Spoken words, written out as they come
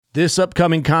This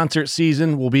upcoming concert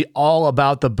season will be all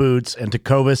about the boots, and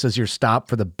Tecovas is your stop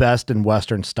for the best in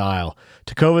Western style.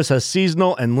 Tecovas has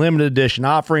seasonal and limited edition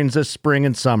offerings this spring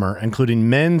and summer, including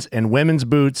men's and women's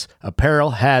boots,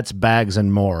 apparel, hats, bags,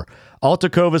 and more. All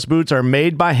Tecovas boots are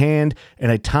made by hand in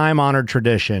a time-honored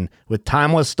tradition with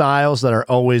timeless styles that are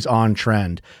always on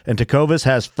trend. And Tecovas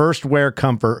has first wear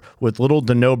comfort with little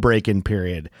to no break-in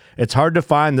period. It's hard to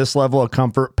find this level of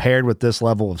comfort paired with this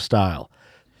level of style.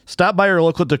 Stop by your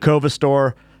local Tecovas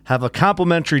store, have a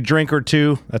complimentary drink or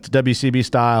two, that's WCB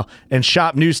style, and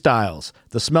shop new styles.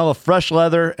 The smell of fresh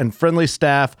leather and friendly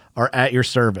staff are at your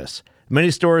service. Many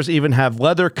stores even have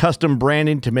leather custom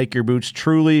branding to make your boots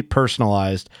truly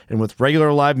personalized. And with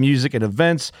regular live music and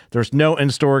events, there's no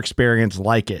in-store experience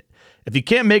like it. If you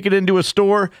can't make it into a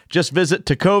store, just visit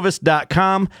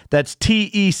tecovas.com. That's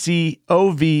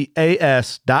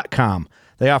TECOVAS.com.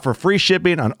 They offer free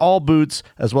shipping on all boots,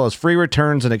 as well as free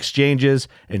returns and exchanges,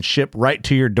 and ship right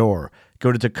to your door.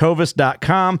 Go to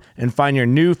tecovas.com and find your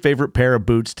new favorite pair of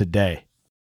boots today.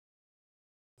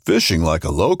 Fishing like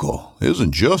a local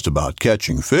isn't just about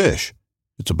catching fish.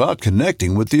 It's about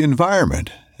connecting with the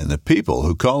environment and the people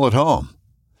who call it home.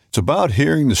 It's about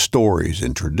hearing the stories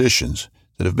and traditions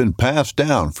that have been passed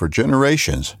down for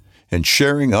generations and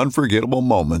sharing unforgettable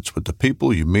moments with the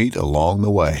people you meet along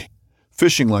the way.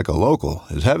 Fishing like a local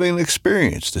is having an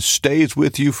experience that stays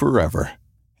with you forever.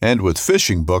 And with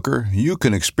Fishing Booker, you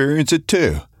can experience it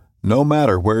too, no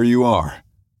matter where you are.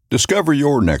 Discover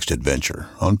your next adventure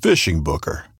on Fishing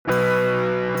Booker.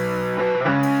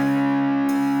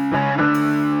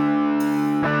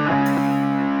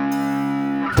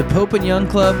 The Pope and Young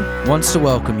Club wants to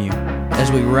welcome you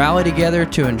as we rally together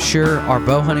to ensure our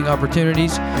bow hunting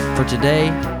opportunities for today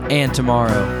and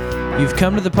tomorrow. You've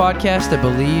come to the podcast that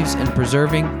believes in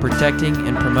preserving, protecting,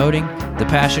 and promoting the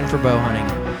passion for bow hunting.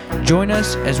 Join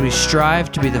us as we strive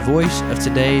to be the voice of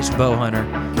today's bow hunter.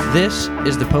 This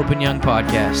is the Pope and Young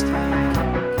Podcast.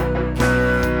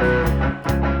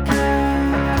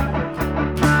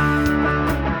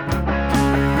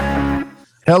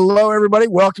 Hello, everybody.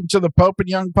 Welcome to the Pope and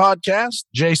Young Podcast.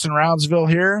 Jason Roundsville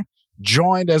here,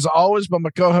 joined as always by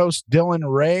my co-host Dylan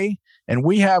Ray. And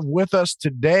we have with us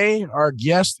today, our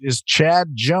guest is Chad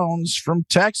Jones from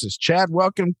Texas. Chad,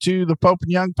 welcome to the Pope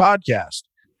and Young Podcast.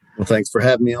 Well, thanks for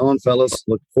having me on, fellas.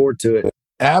 Look forward to it.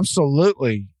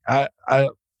 Absolutely. I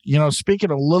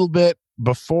speaking a little bit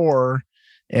before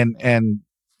and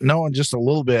knowing just a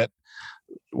little bit,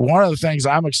 one of the things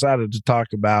I'm excited to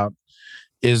talk about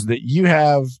is that you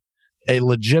have a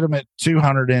legitimate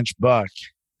 200-inch buck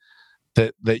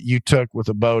that you took with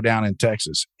a bow down in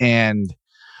Texas. And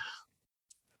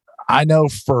I know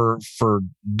for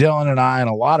Dylan and I and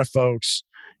a lot of folks,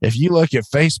 if you look at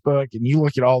Facebook and you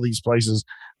look at all these places,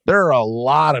 there are a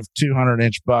lot of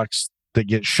 200-inch bucks that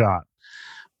get shot,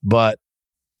 but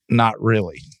not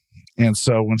really. And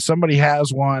so when somebody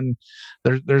has one,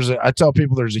 I tell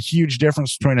people there's a huge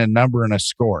difference between a number and a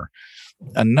score.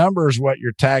 A number is what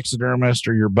your taxidermist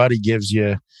or your buddy gives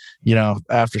you,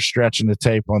 after stretching the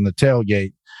tape on the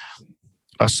tailgate.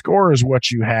 A score is what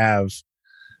you have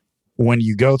when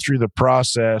you go through the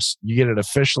process. You get it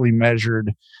officially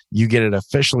measured, you get it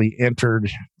officially entered,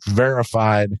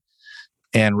 verified,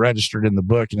 and registered in the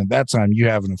book. And at that time, you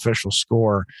have an official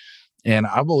score. And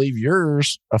I believe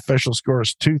yours official score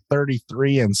is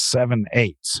 233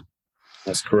 7/8.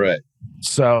 That's correct.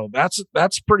 So that's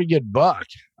a pretty good buck.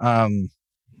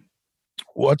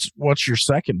 What's your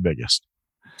second biggest?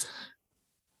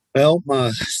 Well, my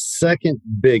second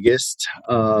biggest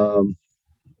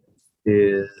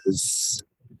is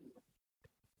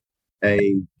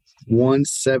a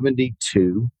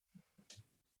 172.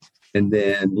 And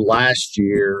then last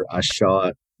year I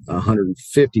shot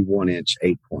 151-inch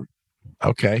 8-point.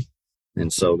 Okay.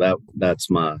 And so that's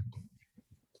kind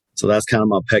of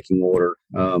my pecking order.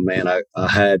 Man, I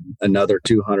had another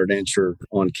 200-incher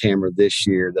on camera this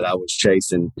year that I was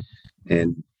chasing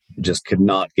and just could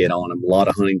not get on him. A lot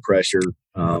of hunting pressure.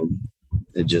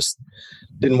 It just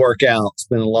didn't work out.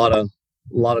 Spent a lot of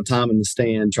time in the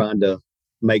stand trying to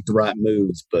make the right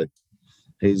moves, but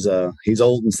he's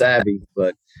old and savvy,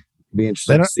 but be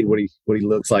interested to see what he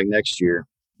looks like next year.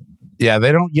 Yeah,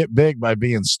 they don't get big by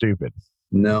being stupid.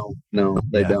 No,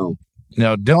 they don't.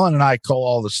 Dylan and I call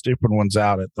all the stupid ones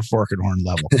out at the Fork and Horn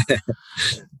level.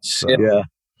 So, yeah,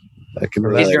 I can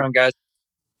relate. He's grown, guys.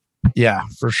 Yeah,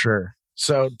 for sure.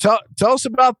 So tell us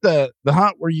about the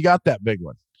hunt where you got that big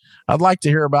one. I'd like to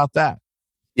hear about that.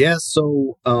 Yeah,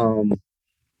 so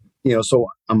so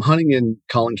I'm hunting in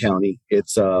Collin County.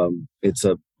 It's a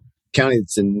county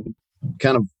that's in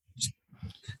kind of,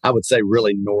 I would say,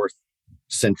 really north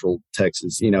central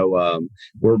Texas.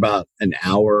 We're about an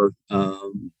hour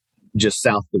just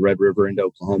south of the Red River into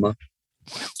Oklahoma.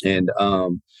 And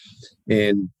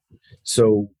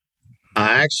so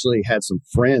I actually had some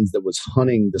friends that was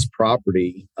hunting this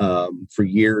property for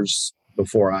years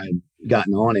before I had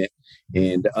gotten on it.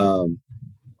 And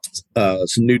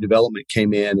some new development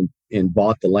came in and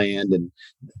bought the land.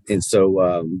 And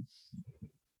so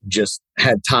just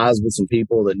had ties with some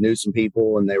people that knew some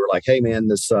people. And they were like, hey, man,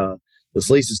 this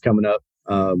lease is coming up.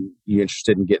 You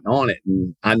interested in getting on it?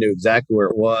 And I knew exactly where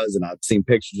it was. And I'd seen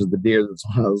pictures of the deer.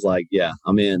 I was like, yeah,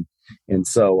 I'm in. And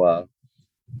so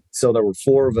there were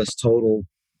 4 of us total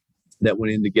that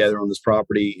went in together on this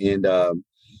property. And,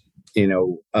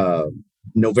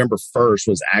 November 1st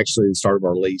was actually the start of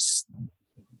our lease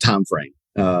time frame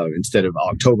instead of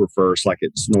October 1st, like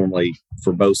it's normally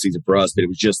for bow season for us. But it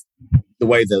was just the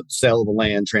way the sale of the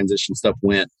land transition stuff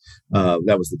went.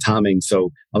 That was the timing.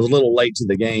 So I was a little late to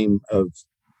the game of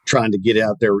trying to get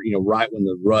out there, right when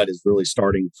the rut is really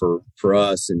starting for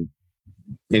us. And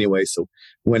anyway, so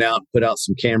went out, put out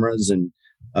some cameras, and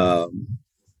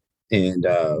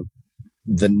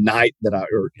the night that I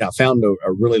found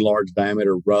a really large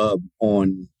diameter rub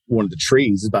on one of the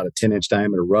trees, about a 10-inch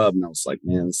diameter rub. And I was like,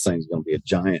 man, this thing's going to be a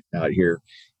giant out here.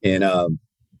 And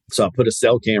so I put a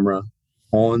cell camera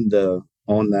on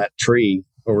that tree,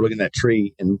 overlooking that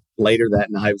tree. And later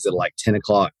that night, it was at like 10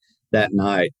 o'clock that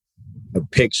night, a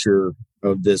picture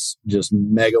of this just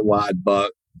mega wide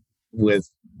buck with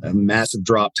a massive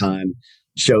drop time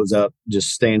shows up, just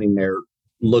standing there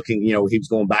looking. He was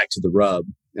going back to the rub,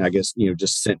 I guess,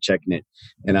 just scent checking it.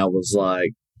 And I was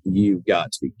like, you've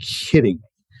got to be kidding me.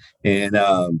 And,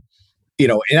 and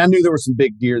I knew there were some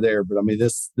big deer there, but I mean,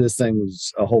 this thing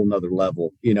was a whole nother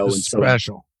level, and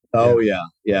special. Oh yeah.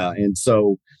 Yeah. And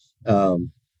so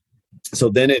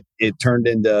then it turned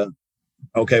into,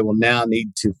 okay, well, now I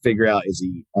need to figure out, is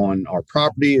he on our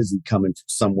property? Is he coming from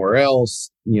somewhere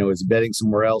else? Is he bedding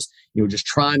somewhere else? Just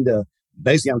trying to,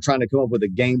 basically, I'm trying to come up with a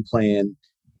game plan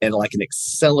at like an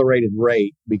accelerated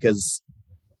rate, because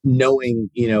knowing,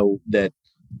 that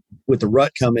with the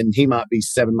rut coming, he might be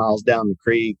 7 miles down the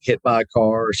creek, hit by a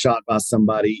car or shot by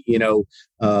somebody,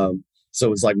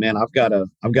 so it's like, man, I've got to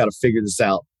figure this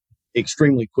out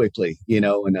extremely quickly,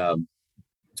 and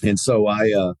so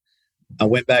I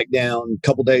went back down a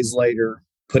couple days later,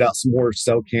 put out some more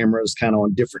cell cameras kind of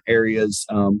on different areas.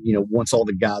 Once all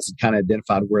the guys had kind of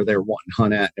identified where they were wanting to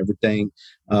hunt at and everything,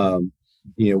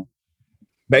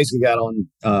 basically got on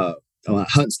a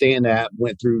Hunt Stand app,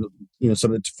 went through,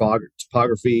 some of the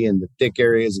topography and the thick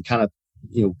areas, and kind of,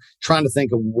 trying to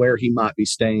think of where he might be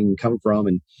staying and come from.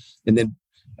 And then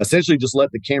essentially just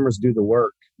let the cameras do the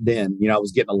work. Then, I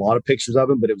was getting a lot of pictures of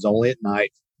him, but it was only at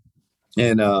night.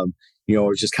 And, I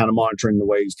was just kind of monitoring the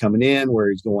way he's coming in, where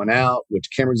he's going out, which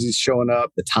cameras he's showing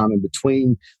up, the time in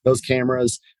between those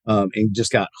cameras, and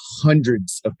just got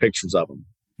hundreds of pictures of him,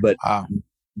 but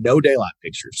no daylight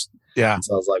pictures. Yeah. And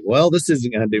so I was like, well, this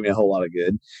isn't going to do me a whole lot of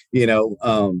good,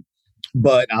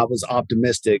 but I was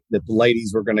optimistic that the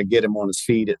ladies were going to get him on his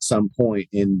feet at some point.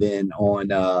 And then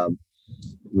on,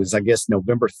 it was, I guess,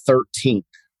 November 13th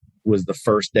was the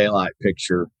first daylight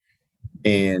picture.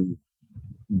 And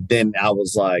then I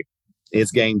was like,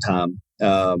 it's game time.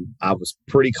 I was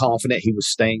pretty confident he was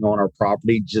staying on our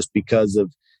property just because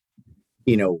of,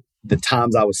 the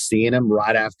times I was seeing him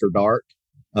right after dark.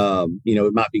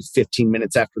 It might be 15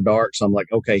 minutes after dark. So I'm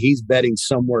like, okay, he's bedding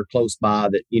somewhere close by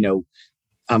that,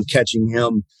 I'm catching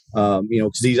him, cause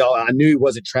I knew he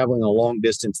wasn't traveling a long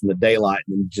distance in the daylight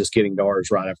and then just getting dark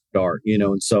right after dark,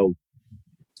 and so,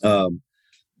 so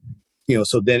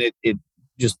then it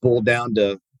just boiled down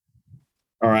to,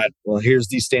 all right, well, here's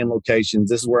these stand locations.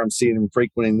 This is where I'm seeing him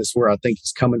frequenting. This is where I think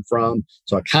he's coming from.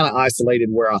 So I kind of isolated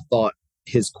where I thought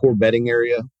his core bedding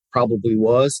area probably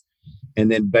was.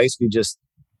 And then basically just,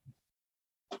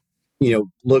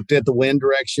 looked at the wind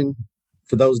direction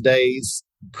for those days,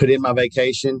 put in my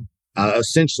vacation. I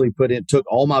essentially took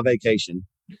all my vacation.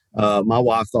 My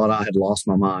wife thought I had lost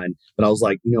my mind, but I was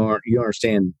like, you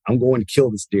understand, I'm going to kill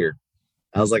this deer.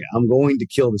 I was like, I'm going to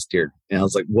kill this deer. And I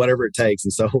was like, whatever it takes.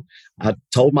 And so I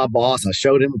told my boss, I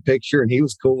showed him a picture and he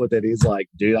was cool with it. He's like,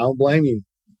 dude, I don't blame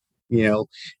you,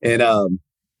 and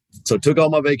so took all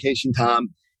my vacation time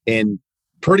and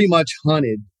pretty much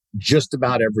hunted just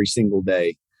about every single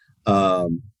day.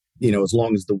 As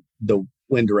long as the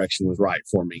wind direction was right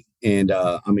for me. And,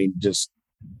 just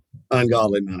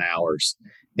ungodly amount of hours.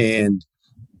 And,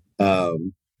 so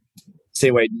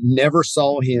anyway, never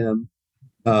saw him,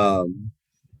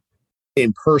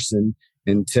 in person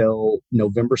until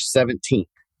November 17th.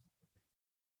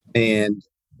 And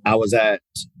I was at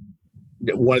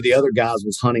one of the other guys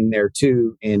was hunting there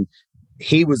too, and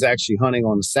he was actually hunting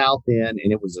on the south end,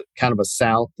 and it was kind of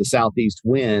the southeast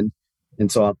wind,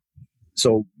 and so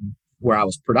where I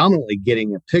was predominantly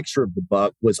getting a picture of the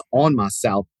buck was on my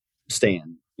south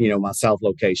stand, my south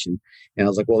location, and I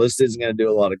was like, well, this isn't going to do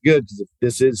a lot of good, because if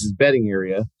this is his bedding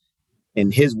area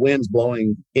and his wind's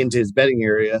blowing into his bedding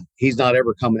area, he's not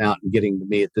ever coming out and getting to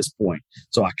me at this point.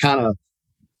 So I kind of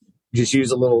just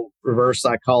use a little reverse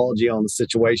psychology on the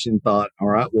situation. Thought, all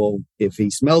right, well, if he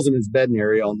smells in his bedding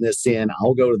area on this end,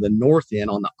 I'll go to the north end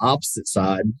on the opposite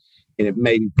side, and it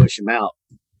maybe push him out.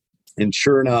 And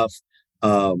sure enough,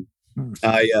 I'm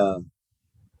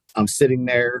sitting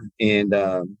there, and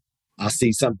I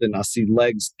see something. I see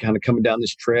legs kind of coming down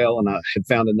this trail, and I had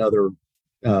found another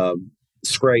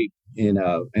scrape and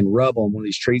rub on one of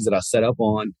these trees that I set up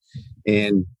on,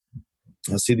 and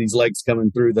I see these legs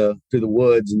coming through the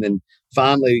woods, and then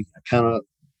finally I kind of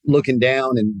looking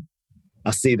down, and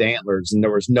I see the antlers, and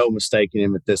there was no mistaking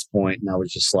him at this point. And I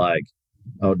was just like,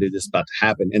 "Oh, dude, this is about to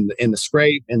happen." And the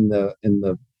scrape and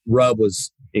the rub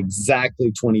was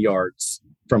exactly 20 yards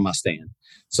from my stand.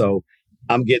 So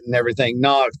I'm getting everything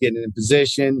knocked, getting in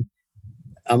position.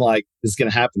 I'm like, "This is going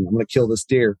to happen. I'm going to kill this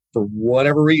deer for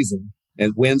whatever reason."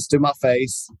 And wind's to my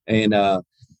face, and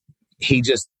he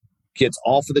just gets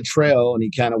off of the trail, and he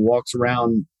kind of walks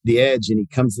around the edge, and he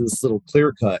comes to this little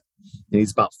clear cut, and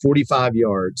he's about 45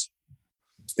 yards.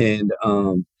 And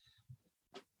I'm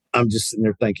just sitting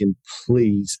there thinking,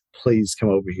 please come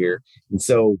over here. And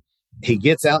so he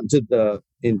gets out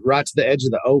right to the edge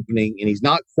of the opening, and he's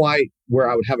not quite where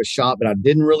I would have a shot, but I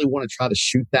didn't really want to try to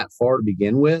shoot that far to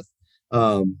begin with,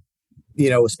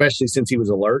 especially since he was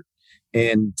alert.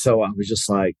 And so I was just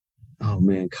like, oh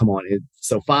man, come on.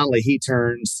 So finally he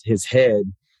turns his head,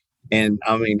 and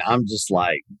I mean, I'm just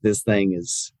like, this thing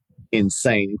is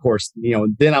insane. Of course,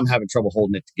 then I'm having trouble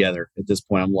holding it together at this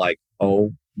point. I'm like,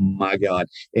 oh my God.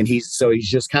 And he's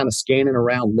just kind of scanning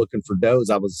around looking for does.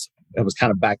 I was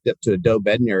kind of backed up to a doe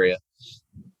bedding area.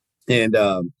 And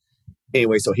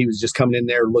anyway, so he was just coming in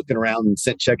there looking around and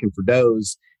scent checking for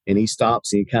does. And he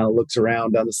stops, and he kind of looks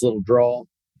around down this little draw,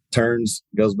 turns,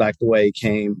 goes back the way he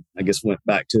came, I guess went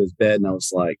back to his bed. And I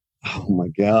was like, oh my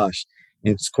gosh.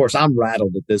 And of course I'm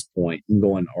rattled at this point and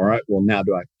going, all right, well, now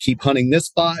do I keep hunting this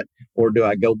spot, or do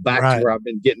I go back to where I've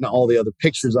been getting all the other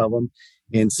pictures of them?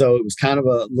 And so it was kind of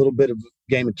a little bit of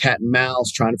a game of cat and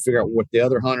mouse, trying to figure out what the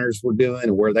other hunters were doing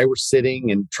and where they were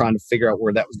sitting, and trying to figure out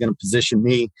where that was going to position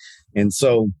me. And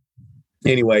so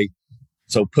anyway,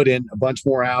 put in a bunch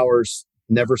more hours,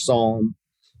 never saw him.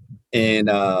 And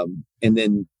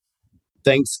then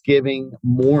Thanksgiving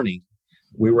morning,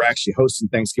 we were actually hosting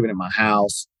Thanksgiving at my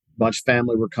house. A bunch of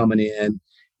family were coming in,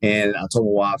 and I told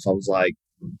my wife, I was like,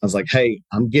 hey,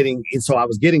 I was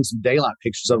getting some daylight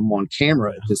pictures of him on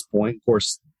camera at this point. Of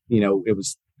course, it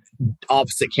was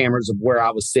opposite cameras of where I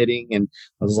was sitting, and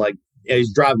I was like, yeah,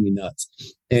 he's driving me nuts.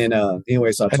 And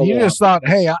anyway, so I told you just thought,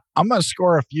 hey, I'm going to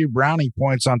score a few brownie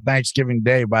points on Thanksgiving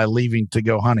Day by leaving to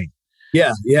go hunting.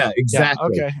 Yeah, exactly.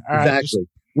 Yeah, okay. All right. Exactly.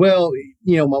 Well,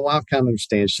 my wife kind of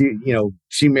understands.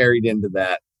 She married into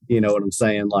that. You know what I'm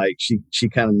saying? Like she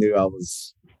kind of knew I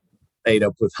was ate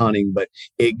up with hunting, but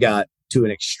it got to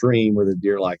an extreme with a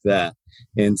deer like that.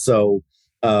 And so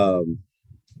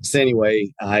anyway,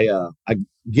 I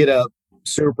get up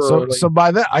super early. So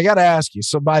by that, I got to ask you.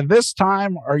 So by this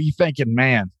time, are you thinking,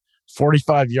 man,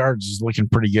 45 yards is looking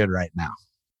pretty good right now?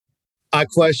 I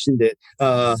questioned it.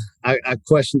 I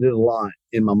questioned it a lot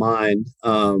in my mind.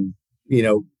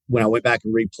 When I went back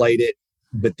and replayed it,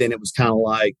 but then it was kind of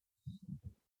like,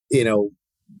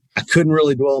 I couldn't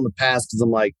really dwell on the past, because I'm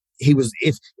like,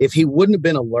 if he wouldn't have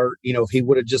been alert, if he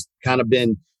would have just kind of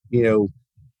been,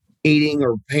 eating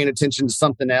or paying attention to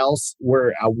something else,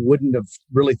 where I wouldn't have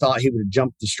really thought he would have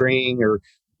jumped the string or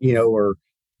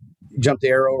jumped the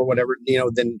arrow or whatever,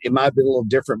 then it might have been a little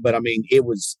different. But I mean,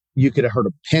 you could have heard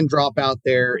a pin drop out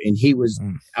there, and he was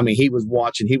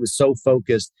watching, he was so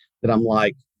focused that I'm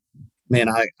like, man,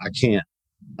 I can't,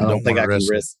 I don't think I can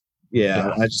risk.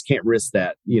 Yeah, I just can't risk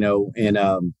that,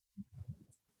 and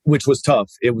which was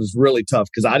tough. It was really tough,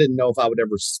 because I didn't know if I would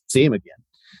ever see him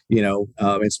again,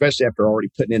 especially after already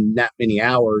putting in that many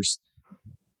hours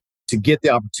to get the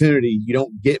opportunity. You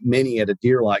don't get many at a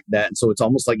deer like that. And so it's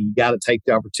almost like you got to take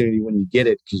the opportunity when you get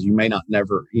it, because you may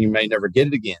never get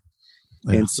it again.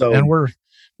 Yeah. And so, and were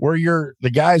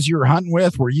the guys you were hunting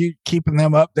with, were you keeping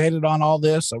them updated on all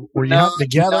this? Were you hunting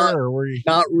together, or were you?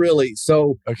 Not really.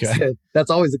 So, okay. That's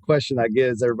always a question I get,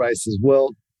 is everybody says,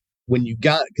 well, when you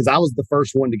got, because I was the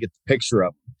first one to get the picture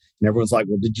of him, and everyone's like,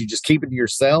 well, did you just keep it to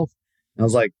yourself? And I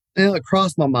was like, And it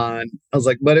crossed my mind. I was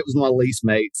like, but it was my lease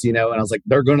mates, and I was like,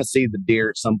 they're going to see the deer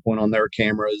at some point on their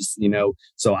cameras,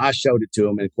 So I showed it to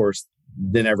them. And of course,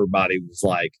 then everybody was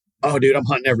like, oh, dude, I'm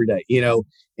hunting every day,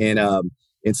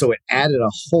 and so it added a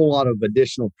whole lot of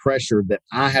additional pressure that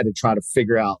I had to try to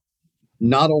figure out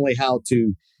not only how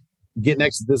to get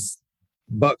next to this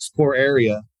buck's core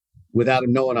area without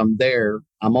him knowing I'm there.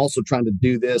 I'm also trying to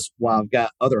do this while I've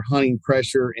got other hunting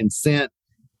pressure and scent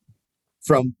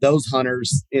from those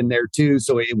hunters in there too.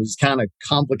 So it was kind of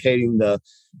complicating the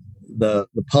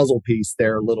puzzle piece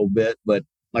there a little bit. But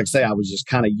like I say, I was just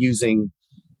kind of using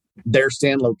their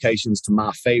stand locations to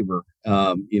my favor,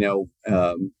 in the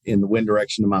wind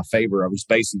direction to my favor. I was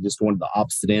basically just one of the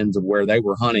opposite ends of where they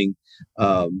were hunting,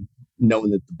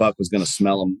 knowing that the buck was going to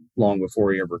smell them long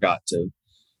before he ever got to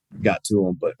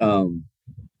them.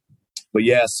 But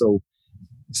yeah, so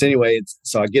anyway,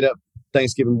 so I get up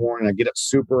Thanksgiving morning. I get up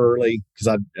super early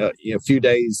because a few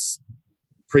days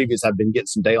previous, I've been getting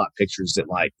some daylight pictures at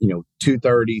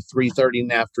 2:30, 3:30 in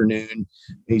the afternoon.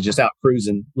 He's just out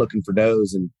cruising, looking for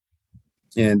does.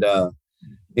 And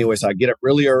anyway, so I get up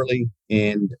really early,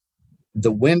 and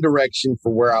the wind direction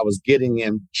for where I was getting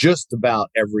him just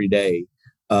about every day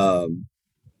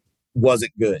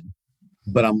wasn't good.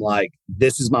 But I'm like,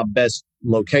 this is my best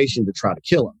location to try to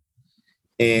kill him.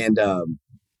 And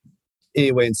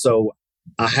anyway, and so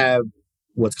I have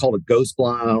what's called a ghost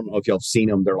blind. I don't know if y'all have seen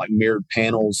them. They're like mirrored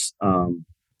panels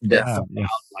that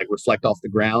reflect off the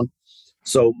ground.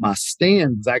 So my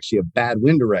stand was actually a bad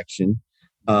wind direction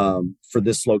for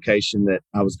this location that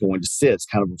I was going to sit. It's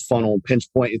kind of a funnel and pinch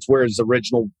point. It's where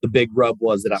the big rub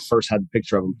was that I first had the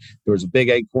picture of him. There was a big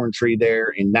acorn tree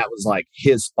there, and that was like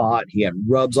his spot. He had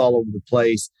rubs all over the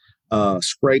place,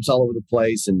 scrapes all over the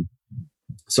place. And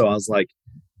so I was like,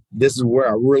 this is where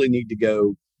I really need to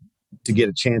go to get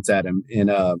a chance at him. And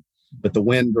but the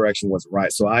wind direction wasn't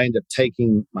right. So I ended up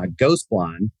taking my ghost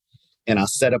blind and I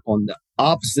set up on the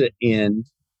opposite end.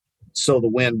 So the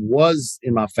wind was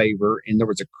in my favor, and there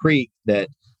was a creek that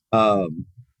I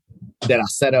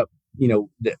set up,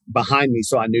 behind me.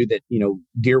 So I knew that,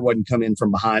 deer wouldn't come in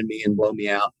from behind me and blow me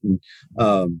out. And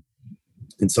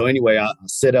so anyway, I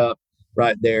set up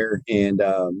right there, and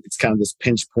it's kind of this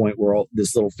pinch point where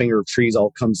this little finger of trees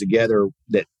all comes together.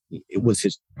 That it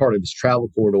was part of his travel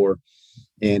corridor.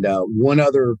 And one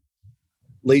other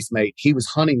lease mate, he was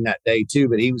hunting that day too,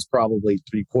 but he was probably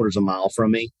 3/4 of a mile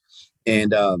from me.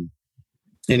 And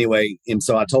anyway, and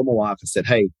so I told my wife, I said,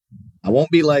 hey, I won't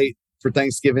be late for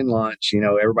Thanksgiving lunch.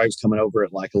 Everybody's coming over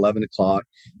at like 11 o'clock.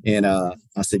 And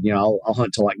I said, I'll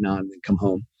hunt till like 9 and then come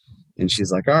home. And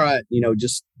she's like, all right,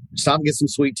 just stop and get some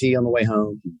sweet tea on the way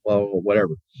home. Well,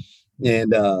 whatever.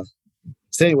 And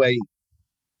so anyway,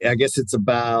 I guess it's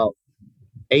about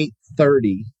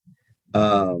 8:30.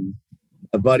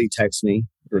 A buddy texts me,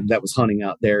 or that was hunting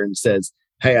out there, and says,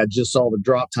 hey, I just saw the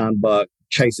drop time buck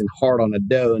chasing hard on a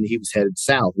doe, and he was headed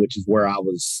south, which is where I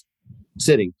was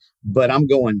sitting. But I'm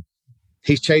going,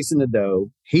 he's chasing the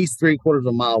doe. He's 3/4 of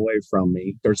a mile away from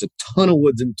me. There's a ton of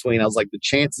woods in between. I was like, the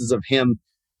chances of him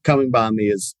coming by me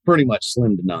is pretty much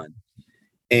slim to none.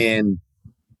 And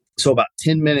so about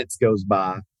 10 minutes goes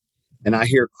by, and I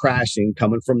hear crashing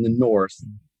coming from the north.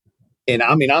 And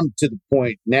I mean, I'm to the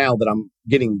point now that I'm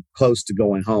getting close to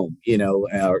going home,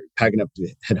 or packing up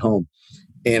to head home.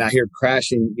 And I hear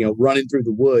crashing, running through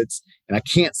the woods, and I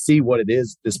can't see what it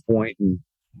is at this point.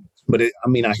 But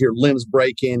I hear limbs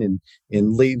breaking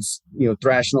and leaves,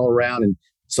 thrashing all around. And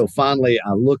so finally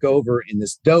I look over, and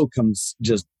this doe comes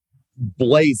just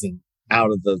blazing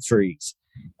out of the trees.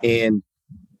 And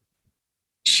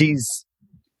she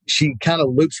kind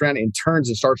of loops around and turns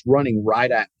and starts running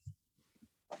right at me.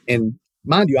 And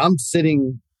mind you, I'm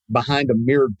sitting behind a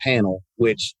mirrored panel,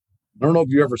 which I don't know if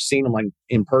you've ever seen them like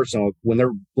in person when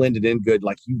they're blended in good,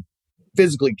 like you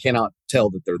physically cannot tell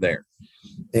that they're there.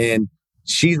 And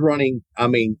she's running,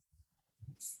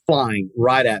 flying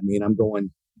right at me. And I'm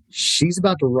going, she's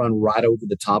about to run right over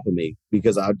the top of me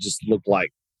because I just look like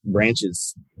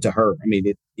branches to her.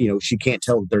 She can't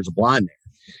tell that there's a blind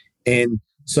there. And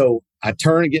so I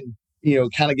turn and get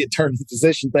turned into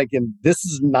position thinking this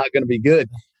is not going to be good.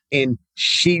 And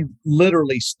she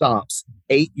literally stops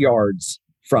 8 yards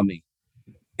from me,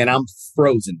 and I'm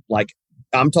frozen. Like,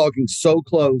 I'm talking so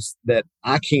close that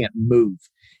I can't move.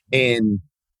 And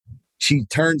she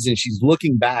turns and she's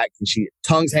looking back, and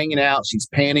tongue's hanging out. She's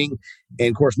panting. And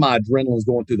of course, my adrenaline's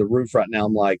going through the roof right now.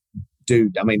 I'm like,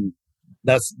 dude,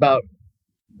 that's about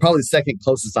probably the second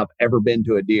closest I've ever been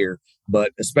to a deer,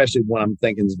 but especially when I'm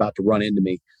thinking it's about to run into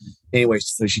me. Anyway,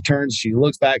 so she turns, she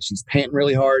looks back, she's panting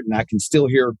really hard, and I can still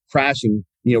hear her crashing,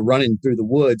 running through the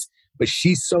woods, but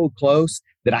she's so close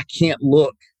that I can't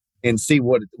look and see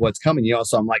what's coming.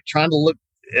 So I'm like trying to look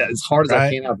as hard as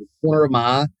I can out of the corner of my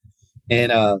eye.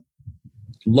 And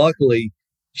luckily,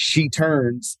 she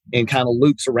turns and kind of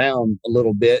loops around a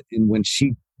little bit. And when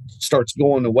she starts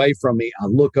going away from me, I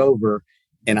look over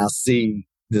and I see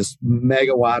this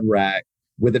mega wide rack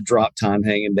with a drop tine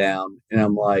hanging down. And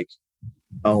I'm like,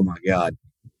 oh my God.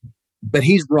 But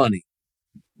he's running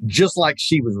just like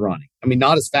she was running. I mean,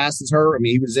 not as fast as her. I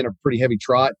mean, he was in a pretty heavy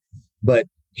trot, but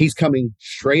he's coming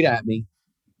straight at me.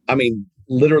 I mean,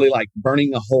 literally like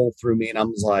burning a hole through me. And I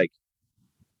was like,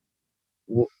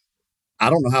 well, I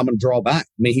don't know how I'm going to draw back.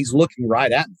 I mean, he's looking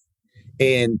right at me.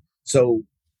 And so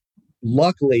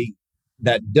luckily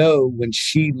that doe, when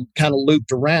she kind of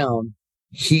looped around,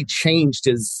 he changed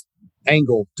his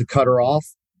angle to cut her off.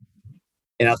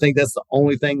 And I think that's the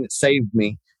only thing that saved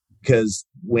me, because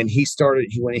when he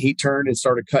turned and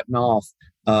started cutting off,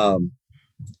 to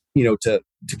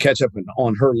catch up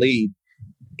on her lead,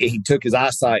 he took his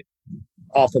eyesight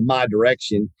off of my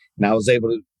direction, and I was able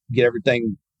to get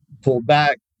everything pulled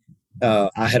back.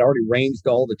 I had already ranged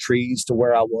all the trees to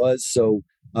where I was. So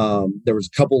there was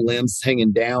a couple limbs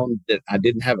hanging down that I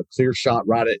didn't have a clear shot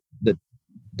right at the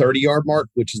 30-yard mark,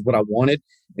 which is what I wanted.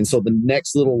 And so the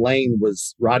next little lane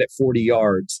was right at 40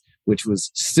 yards, which was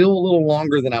still a little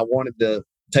longer than I wanted to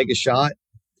take a shot.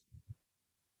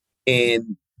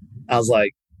 And I was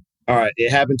like, all right,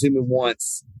 it happened to me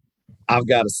once. I've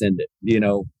got to send it.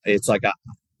 It's like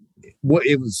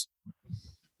it was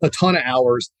a ton of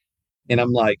hours. And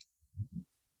I'm like,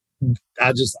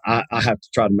 I have to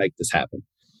try to make this happen.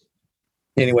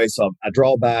 Anyway, so I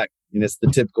draw back, and it's the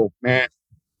typical meh,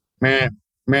 meh,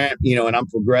 meh, and I'm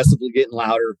progressively getting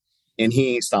louder, and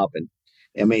he ain't stopping.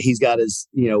 I mean, he's got his,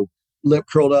 lip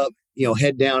curled up,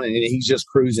 head down, and he's just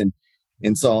cruising.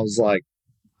 And so I was like,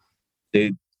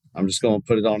 dude, I'm just going to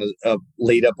put it on a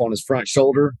lead up on his front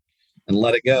shoulder and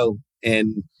let it go.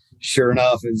 And sure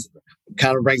enough, it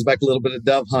kind of brings back a little bit of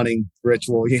dove hunting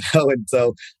ritual, and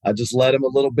so I just let him a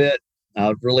little bit.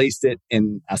 I released it,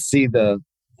 and I see the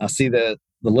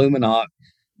Luminant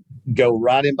go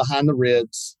right in behind the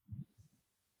ribs,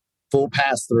 full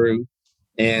pass through,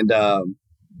 and I'm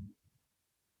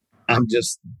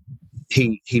just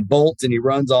he bolts and he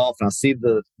runs off, and I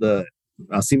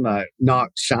see my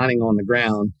nock shining on the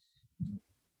ground,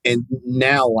 and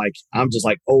now like I'm just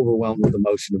like overwhelmed with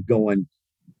emotion of going,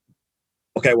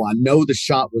 okay, well, I know the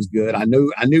shot was good. I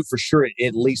knew for sure it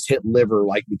at least hit liver,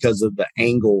 like because of the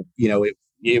angle.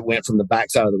 It went from the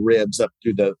backside of the ribs up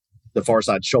to the far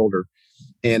side shoulder,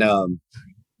 and I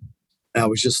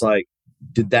was just like,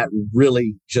 did that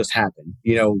really just happen?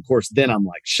 Of course, then I'm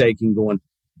like shaking, going,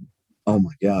 oh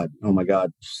my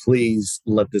God, please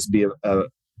let this be a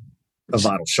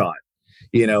vital shot,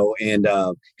 and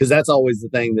because that's always the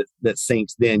thing that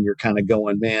sinks. Then you're kind of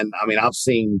going, man. I mean, I've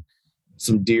seen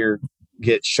some deer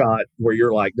get shot where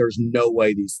you're like, there's no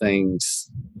way these things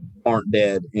aren't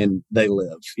dead, and they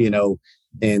live,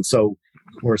 and so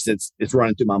of course it's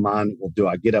running through my mind. Well, do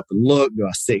I get up and look? Do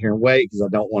I sit here and wait because I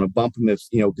don't want to bump him? If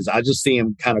because I just see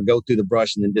him kind of go through the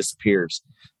brush and then disappears.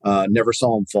 Never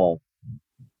saw him fall.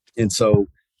 And so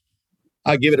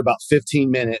I give it about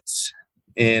 15 minutes,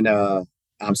 and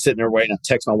I'm sitting there waiting. I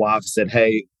text my wife and said,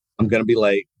 hey, I'm going to be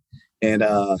late. And,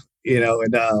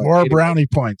 more brownie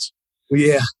points.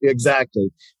 Yeah, exactly.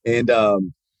 And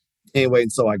anyway,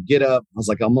 and so I get up. I was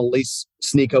like, I'm going to at least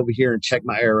sneak over here and check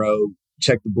my arrow,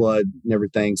 check the blood and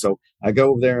everything. So I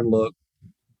go over there and look,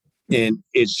 and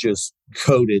it's just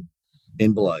coated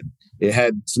in blood. It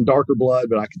had some darker blood,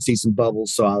 but I could see some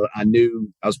bubbles. So I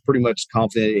knew, I was pretty much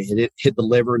confident it hit the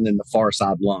liver and then the far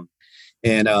side lung.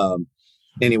 And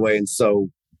anyway, and so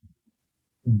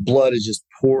blood is just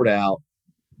poured out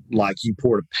like you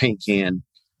poured a paint can.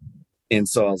 And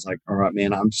so I was like, all right,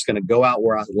 man, I'm just going to go out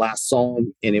where I last saw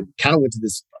him. And it kind of went to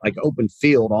this like open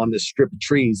field on this strip of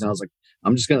trees. And I was like,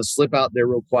 I'm just going to slip out there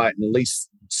real quiet and at least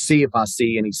see if I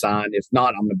see any sign. If not,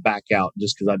 I'm going to back out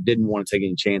just because I didn't want to take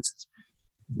any chances.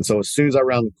 And so as soon as I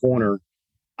round the corner,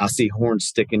 I see horns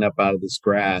sticking up out of this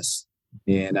grass.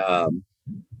 And I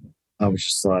was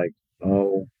just like,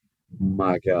 oh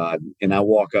my God. And I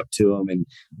walk up to him, and,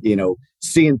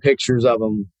 seeing pictures of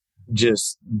him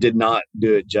just did not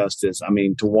do it justice. I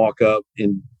mean, to walk up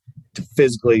and to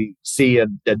physically see a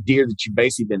deer that you've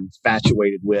basically been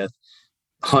infatuated with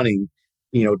hunting,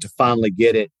 to finally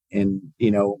get it. And,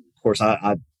 of course,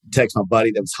 I text my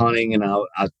buddy that was hunting, and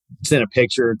I sent a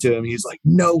picture to him. He's like,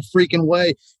 no freaking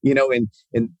way,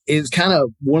 and it's kind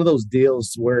of one of those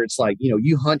deals where it's like,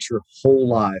 you hunt your whole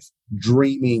life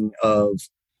dreaming of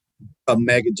a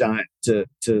mega giant to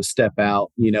step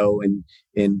out, and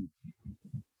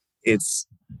it's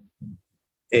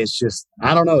it's just,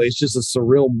 I don't know. It's just a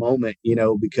surreal moment,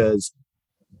 because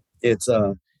it's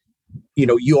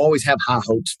you always have high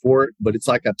hopes for it, but it's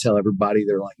like I tell everybody,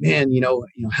 they're like, man,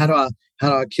 how do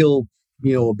I kill,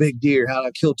 a big deer? How do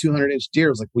I kill 200-inch deer?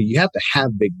 It's like, well, you have to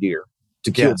have big deer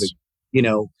to kill big,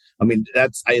 I mean,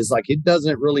 it's like, it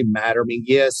doesn't really matter. I mean,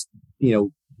 yes,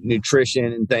 nutrition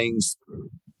and things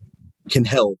can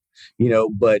help,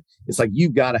 but it's like,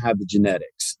 you've got to have the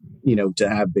genetics, to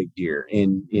have big deer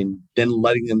and then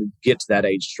letting them get to that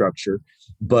age structure.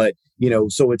 But,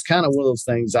 so it's kind of one of those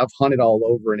things. I've hunted all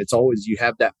over, and it's always, you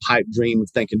have that pipe dream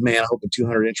of thinking, man, I hope a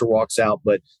 200-incher walks out.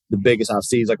 But the biggest I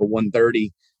see is like a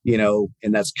 130,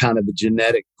 and that's kind of the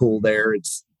genetic pool there.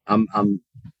 I'm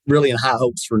really in high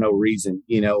hopes for no reason,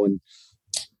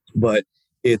 but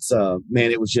it's,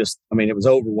 man, it was just, I mean, it was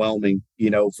overwhelming,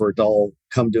 for it to all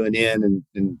come to an end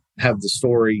and have the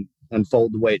story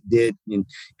unfold the way it did. And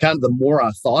kind of the more I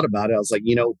thought about it, I was like,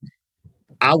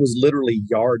 I was literally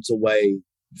yards away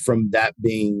from that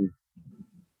being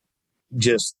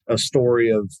just a story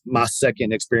of my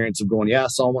second experience of going, I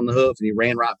saw him on the hoof and he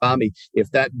ran right by me.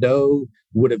 If that doe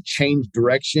would have changed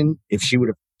direction, if she would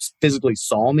have physically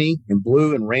saw me and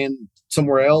blew and ran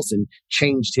somewhere else and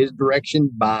changed his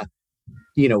direction by,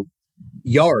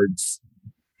 yards,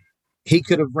 he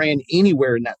could have ran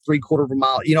anywhere in that 3/4 of a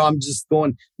mile. I'm just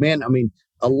going, man, I mean,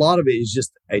 a lot of it is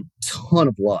just a ton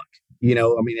of luck.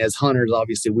 I mean, as hunters,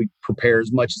 obviously we prepare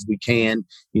as much as we can,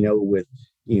 with,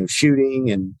 shooting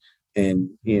and,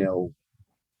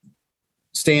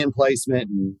 stand placement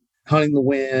and hunting the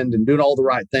wind and doing all the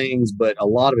right things. But a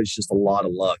lot of it's just a lot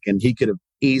of luck. And he could have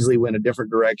easily went a different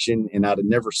direction and I'd have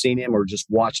never seen him or just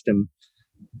watched him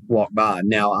walk by.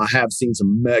 Now, I have seen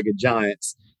some mega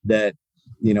giants that,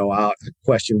 I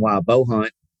question why I bow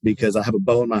hunt, because I have a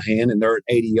bow in my hand and they're at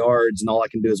 80 yards and all I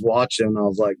can do is watch them. And I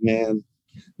was like, man,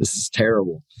 this is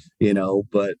terrible,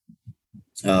 but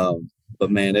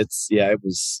man, it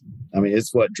was, I mean,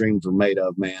 it's what dreams were made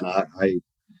of, man.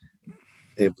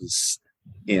 It was,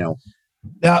 Now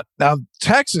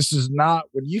Texas is not,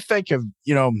 when you think of,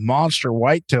 monster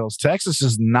whitetails, Texas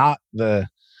is not the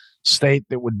state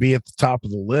that would be at the top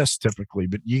of the list typically,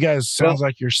 but you guys, sounds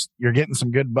like you're getting some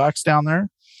good bucks down there.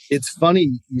 It's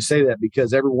funny you say that,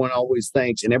 because everyone always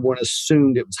thinks, and everyone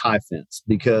assumed it was high fence,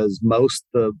 because most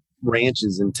of the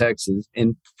ranches in Texas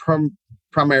and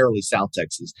primarily South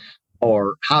Texas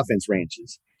are high fence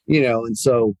ranches, and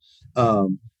so,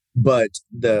 but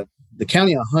the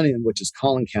county I hunt in, which is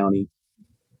Collin County,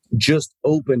 just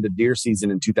opened a deer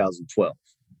season in 2012.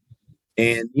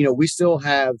 And, we still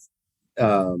have,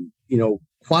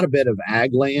 quite a bit of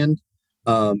ag land.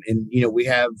 And, we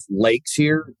have lakes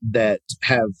here that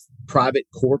have private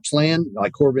corps land,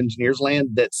 like Corps of Engineers land,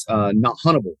 that's not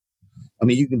huntable. I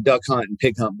mean, you can duck hunt and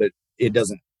pig hunt, but it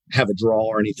doesn't have a draw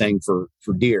or anything for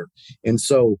deer. And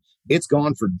so it's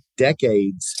gone for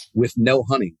decades with no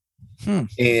hunting.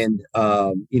 And,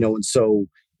 and so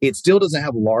it still doesn't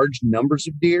have large numbers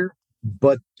of deer,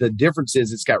 but the difference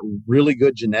is it's got really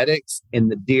good genetics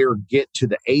and the deer get to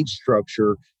the age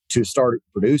structure to start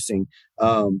producing.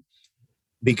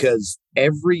 Because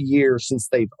every year since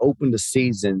they've opened a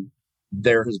season,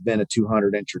 there has been a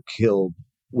 200-incher killed,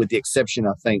 with the exception,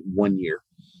 I think, 1 year.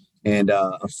 And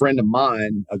a friend of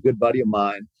mine, a good buddy of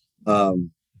mine,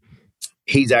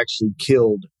 he's actually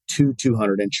killed 2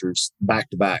 200-inchers back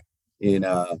to back in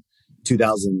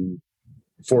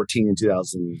 2014 and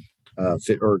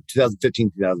 2015,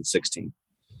 2016.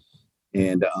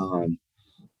 And,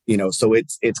 so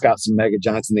it's got some mega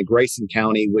giants. In the Grayson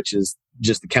County, which is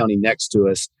just the county next to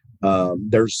us,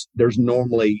 there's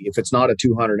normally, if it's not a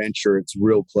 200-incher, it's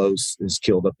real close, is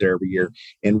killed up there every year.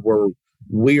 And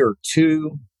we are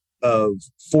 2 of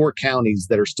 4 counties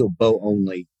that are still bow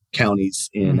only counties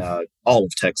in all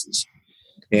of Texas.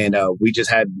 And we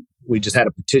just had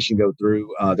a petition go through.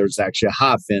 There's actually a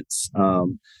high fence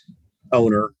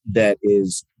owner that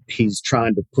he's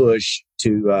trying to push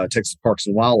to Texas Parks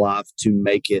and Wildlife to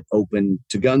make it open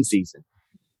to gun season.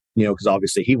 Because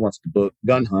obviously he wants to book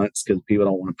gun hunts, because people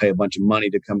don't want to pay a bunch of money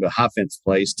to come to a high fence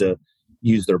place to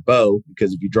use their bow,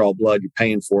 because if you draw blood, you're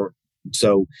paying for it.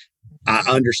 So I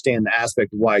understand the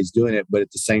aspect of why he's doing it, but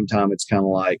at the same time, it's kind of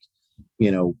like,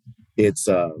 it's,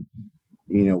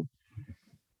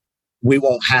 we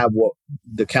won't have what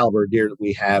the caliber of deer that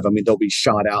we have. I mean, they'll be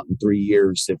shot out in 3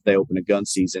 years if they open a gun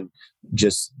season,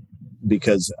 just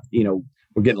because,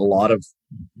 we're getting a lot of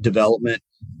development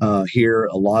here,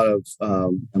 a lot of,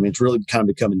 it's really kind of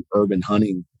becoming urban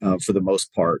hunting for the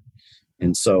most part.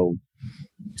 And so,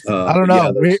 I don't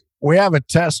know. We have a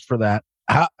test for that.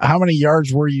 How many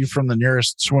yards were you from the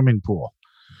nearest swimming pool?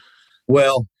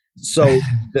 Well, so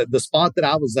the spot that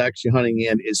I was actually hunting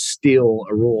in is still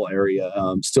a rural area,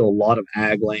 still a lot of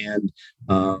ag land,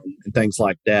 and things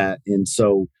like that. And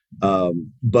so,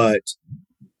 but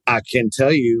I can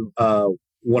tell you,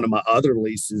 one of my other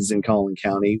leases in Collin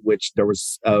County, which there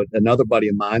was another buddy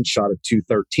of mine shot a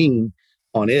 213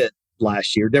 on it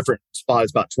last year, different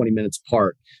spots, about 20 minutes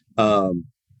apart.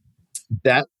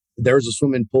 That there's a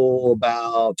swimming pool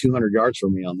about 200 yards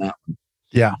from me on that one.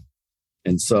 Yeah.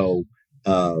 And so,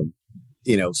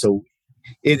 so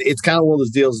it's kind of one of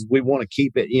those deals. We want to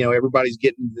keep it, everybody's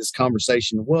getting this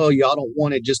conversation. Well, y'all don't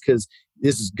want it just because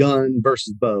this is gun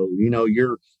versus bow.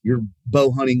 You're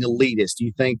bow hunting elitist.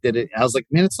 You think that I was like,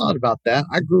 man, it's not about that.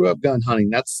 I grew up gun hunting.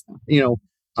 That's,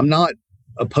 I'm not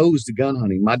opposed to gun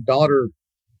hunting. My daughter,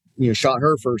 shot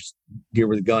her first deer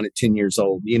with a gun at 10 years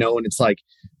old, and it's like,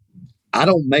 I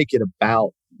don't make it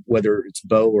about whether it's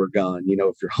bow or gun.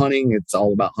 If you're hunting, it's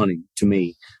all about hunting to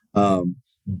me.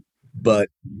 But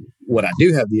what I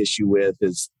do have the issue with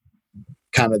is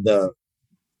kind of the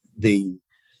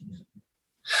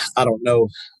I don't know,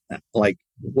 like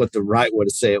what the right way to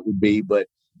say it would be, but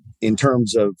in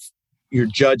terms of your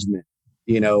judgment,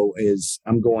 is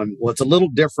I'm going, well, it's a little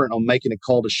different on making a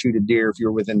call to shoot a deer if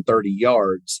you're within 30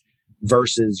 yards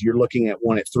versus you're looking at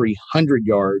one at 300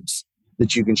 yards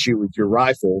that you can shoot with your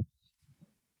rifle.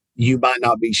 You might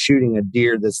not be shooting a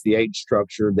deer that's the age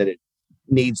structure that it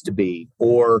needs to be,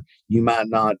 or you might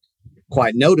not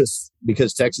quite notice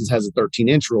because Texas has a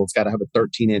 13-inch rule. It's got to have a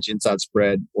 13-inch inside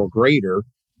spread or greater,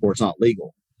 or it's not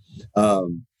legal.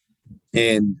 And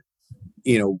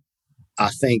I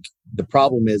think the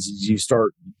problem is you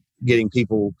start getting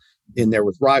people in there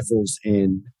with rifles,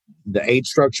 and the age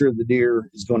structure of the deer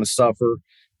is going to suffer,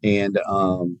 and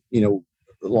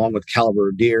along with caliber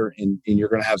of deer, and you're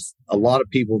going to have a lot of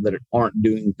people that aren't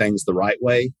doing things the right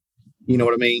way. You know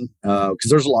what I mean? Because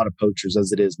there's a lot of poachers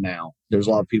as it is now. There's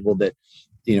a lot of people that,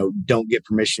 don't get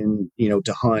permission,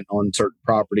 to hunt on certain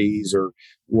properties or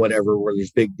whatever, where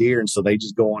there's big deer. And so they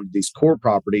just go onto these core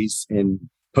properties and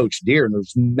poach deer. And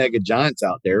there's mega giants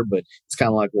out there, but it's kind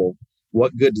of like, well,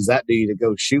 what good does that do you to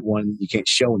go shoot one you can't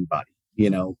show anybody,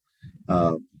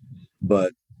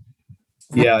 but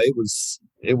yeah, it was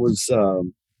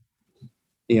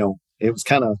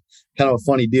kind of a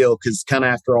funny deal, because kind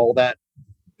of after all that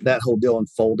whole deal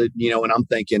unfolded, and I'm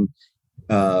thinking,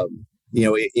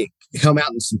 it come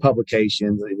out in some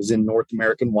publications. It was in North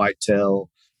American Whitetail.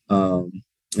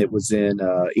 It was in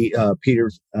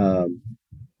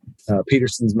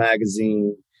Peterson's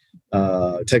magazine,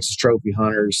 Texas Trophy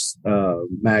Hunters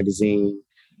magazine,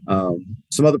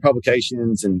 some other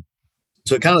publications. And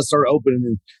so it kind of started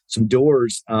opening some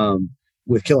doors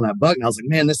with killing that buck. And I was like,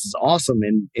 man, this is awesome.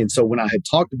 And so when I had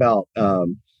talked about,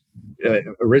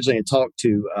 originally I talked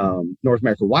to North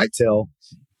American Whitetail,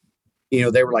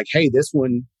 they were like, hey, this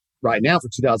one right now for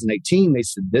 2018, they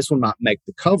said this one might make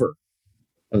the cover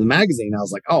of the magazine. I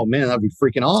was like, oh man, that'd be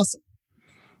freaking awesome.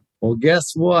 Well,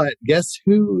 guess what? Guess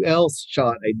who else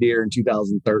shot a deer in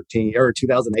 2013 or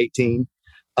 2018?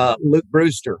 Luke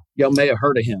Brewster. Y'all may have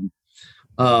heard of him.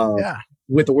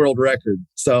 With the world record.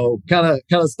 So kind of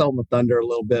stole my thunder a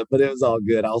little bit, but it was all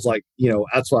good. I was like,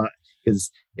 that's why,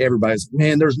 because everybody's,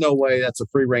 man, there's no way that's a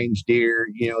free range deer,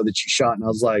 that you shot. And I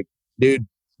was like, dude,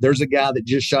 there's a guy that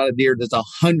just shot a deer that's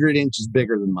 100 inches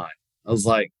bigger than mine. I was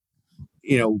like,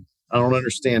 I don't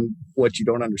understand what you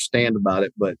don't understand about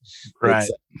it, but right.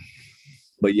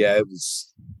 But yeah, it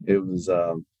was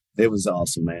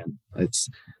awesome, man.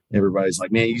 Everybody's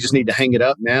like, man, you just need to hang it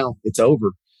up now. It's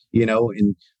over,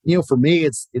 and for me,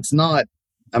 it's not,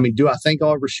 I mean, do I think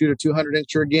I'll ever shoot a 200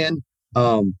 incher again?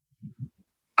 I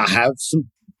have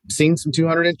seen some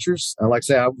 200 inchers. Like I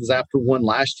say, I was after one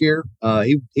last year.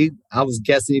 I was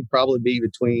guessing he'd probably be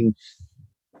between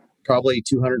 200,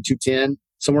 210,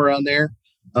 somewhere around there.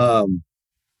 But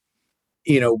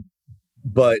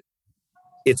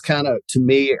it's kind of, to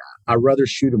me, I'd rather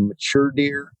shoot a mature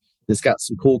deer that's got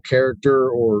some cool character,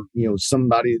 or,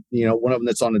 somebody, one of them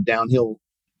that's on a downhill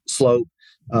slope,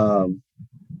 than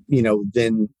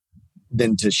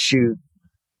to shoot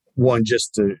one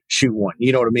just to shoot one.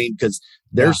 You know what I mean? Because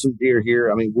there's some deer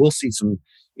here. I mean, we'll see some,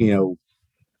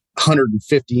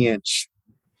 150 inch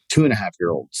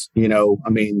 2.5-year-olds, I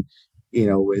mean,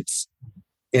 it's,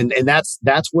 and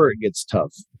that's where it gets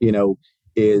tough,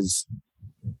 is,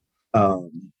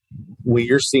 when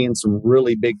you're seeing some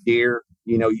really big deer,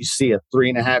 you see a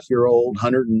 3.5-year-old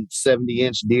 170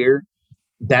 inch deer,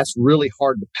 that's really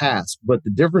hard to pass. But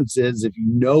the difference is, if you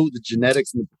know the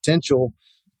genetics and the potential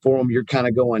for them, you're kind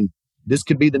of going, this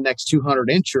could be the next 200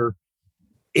 incher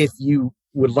if you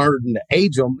would learn to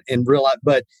age them and realize,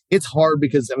 but it's hard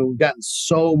because we've gotten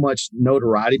so much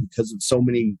notoriety because of so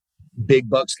many big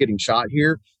bucks getting shot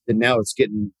here that now it's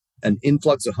getting an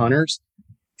influx of hunters,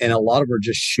 and a lot of them are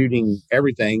just shooting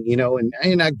everything,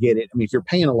 and I get it. If you're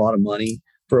paying a lot of money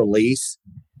for a lease,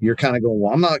 you're kind of going,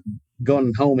 well, I'm not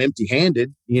going home empty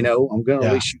handed, I'm going to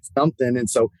at least shoot something. And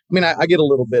so, I get a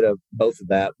little bit of both of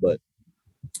that, but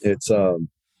it's,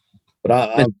 but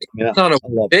I'm not a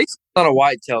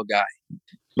whitetail guy,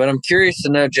 but I'm curious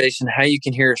to know, Jason, how you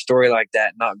can hear a story like that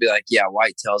and not be like, yeah,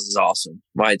 whitetails is awesome.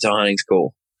 Whitetail hunting's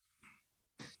cool.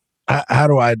 How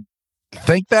do I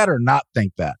think that or not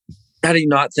think that? How do you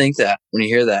not think that when you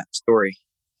hear that story?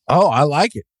 Oh, I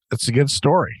like it. It's a good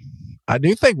story. I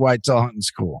do think whitetail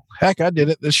hunting's cool. Heck, I did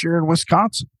it this year in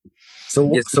Wisconsin.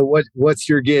 So what's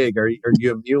your gig? Are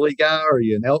you a muley guy or are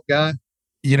you an elk guy?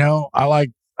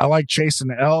 I like chasing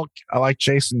elk. I like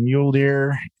chasing mule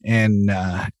deer and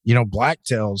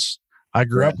blacktails. I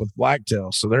grew up with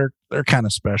blacktails, so they're kind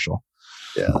of special.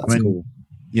 Yeah, that's cool.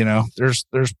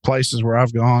 There's places where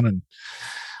I've gone and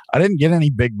I didn't get any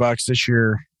big bucks this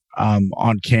year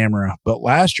on camera, but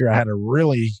last year I had a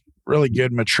really, really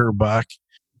good mature buck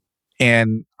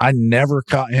and I never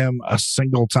caught him a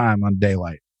single time on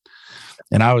daylight.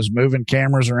 And I was moving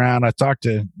cameras around. I talked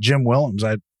to Jim Willems.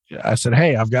 I said,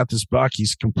 hey, I've got this buck.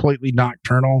 He's completely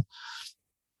nocturnal.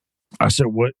 I said,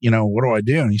 what do I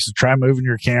do? And he said, try moving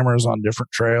your cameras on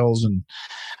different trails. And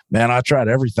man, I tried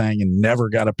everything and never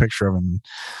got a picture of him.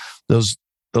 Those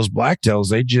blacktails,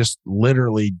 they just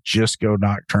literally just go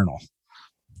nocturnal.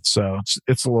 So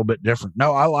it's a little bit different.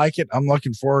 No, I like it. I'm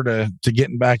looking forward to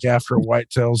getting back after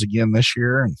whitetails again this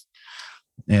year.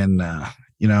 And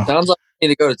sounds like you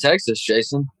need to go to Texas,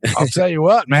 Jason. I'll tell you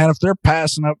what, man, if they're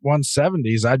passing up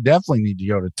 170s, I definitely need to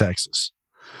go to Texas.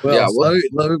 Well, yeah,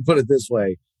 let me put it this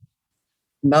way.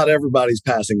 Not everybody's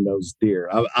passing those deer.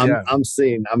 I'm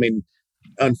seeing,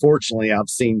 unfortunately, I've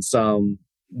seen some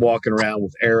walking around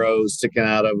with arrows sticking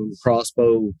out of them,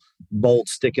 crossbow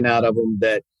bolts sticking out of them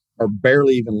that are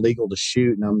barely even legal to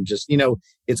shoot. And I'm just,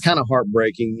 it's kind of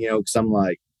heartbreaking, because I'm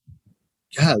like,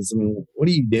 guys, what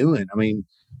are you doing? I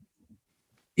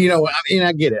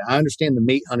get it. I understand the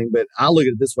meat hunting, but I look at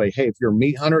it this way. Hey, if you're a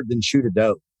meat hunter, then shoot a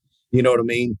doe. You know what I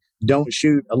mean? Don't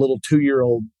shoot a little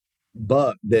 2-year-old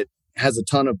buck that has a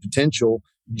ton of potential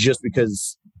just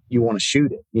because you want to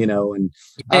shoot it, and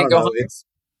I don't know.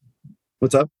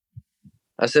 What's up?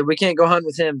 I said, we can't go hunt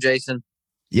with him, Jason.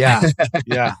 Yeah.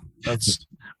 Yeah.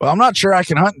 I'm not sure I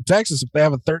can hunt in Texas if they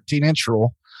have a 13-inch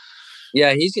rule.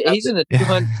 Yeah. He's in the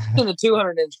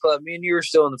 200-inch club. Me and you are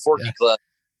still in the Forky club.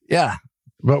 Yeah.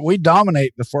 But we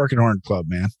dominate the Fork and Horn club,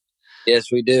 man.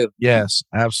 Yes, we do. Yes,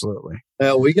 absolutely.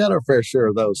 Well, we got our fair share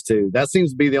of those too. That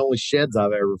seems to be the only sheds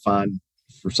I've ever found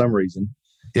for some reason.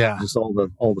 Yeah. Just all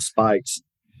the spikes.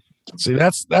 See,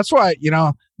 that's why,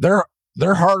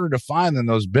 they're harder to find than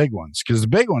those big ones because the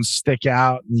big ones stick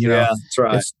out. And, yeah, that's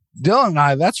right. Dylan and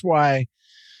I, that's why,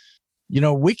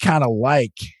 we kind of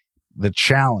like the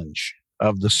challenge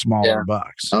of the smaller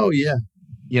bucks. Oh, yeah.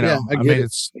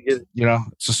 It's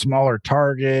a smaller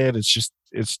target. It's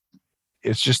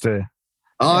just a.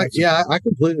 I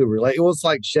completely relate. Well, it's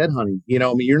like shed hunting.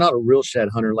 You're not a real shed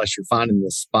hunter unless you're finding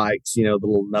the spikes, the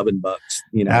little nubbin bucks,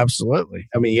 Absolutely.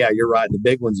 You're right. The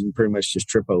big ones you pretty much just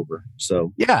trip over.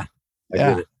 So yeah, I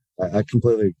get it. I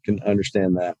completely can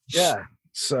understand that. Yeah.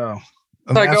 So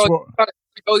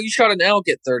you shot an elk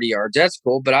at 30 yards. That's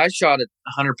cool. But I shot a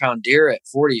 100-pound deer at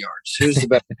 40 yards. Who's the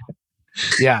best?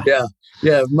 Yeah.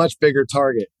 Yeah. Much bigger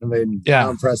target. How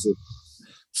impressive.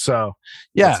 So,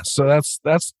 so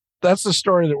that's the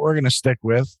story that we're going to stick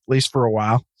with, at least for a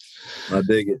while. I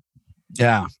dig it.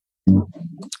 Yeah.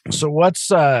 So what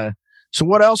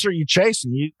else are you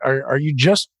chasing? Are you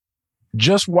just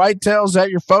whitetails? Is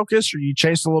that your focus, or you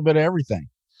chase a little bit of everything?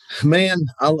 Man,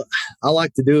 I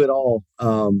like to do it all.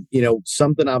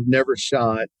 Something I've never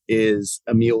shot is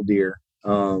a mule deer.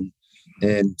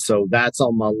 And so that's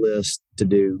on my list to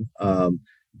do.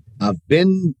 I've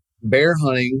been bear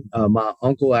hunting. My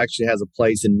uncle actually has a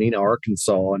place in Mena,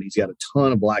 Arkansas, and he's got a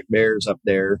ton of black bears up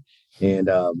there. And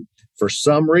for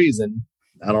some reason,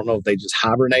 I don't know if they just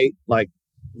hibernate like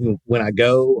when I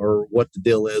go or what the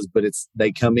deal is, but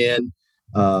they come in.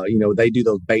 They do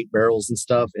those bait barrels and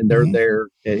stuff, and they're there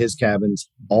at his cabins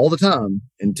all the time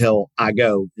until I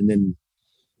go, and then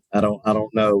I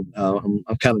don't know.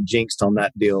 I'm kind of jinxed on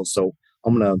that deal, so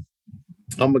I'm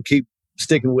gonna keep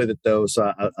sticking with it though.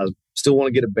 So I still want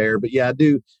to get a bear, but yeah, I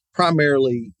do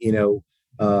primarily,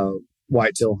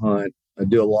 whitetail hunt. I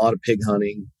do a lot of pig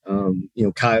hunting,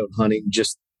 coyote hunting,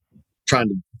 just trying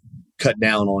to cut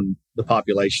down on the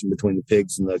population between the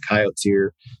pigs and the coyotes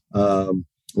here.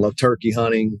 Love turkey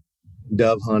hunting,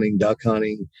 dove hunting, duck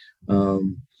hunting,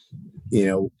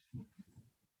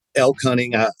 elk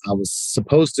hunting. I was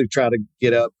supposed to try to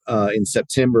get up in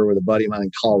September with a buddy of mine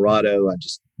in Colorado. I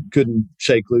just couldn't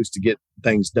shake loose to get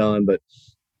things done, but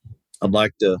I'd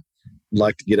like to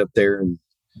get up there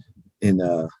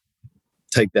and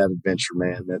take that adventure,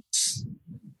 man. That's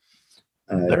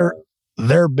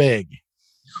they're big.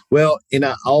 Well, and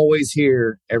I always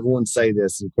hear everyone say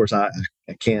this. Of course, I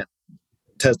can't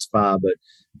testify, but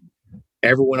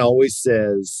everyone always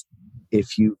says,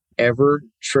 if you ever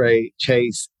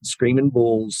chase screaming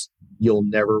bulls, you'll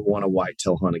never want to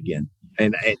whitetail hunt again.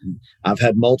 And I've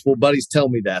had multiple buddies tell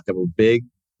me that were big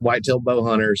whitetail bow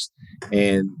hunters,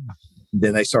 and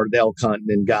then they started elk hunting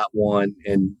and got one,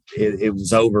 and it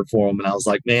was over for them. And I was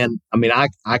like, man, I mean, I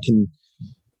can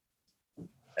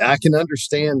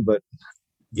understand, but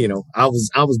I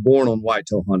was born on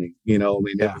whitetail hunting. I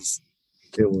mean,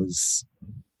 it was.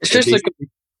 It's just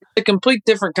a complete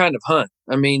different kind of hunt.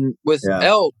 I mean, with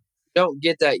elk, you don't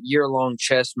get that year-long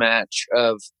chess match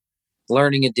of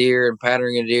learning a deer and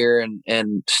patterning a deer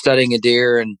and studying a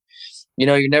deer, and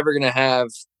you're never going to have.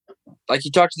 Like,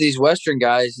 you talk to these Western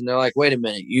guys, and they're like, "Wait a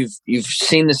minute, you've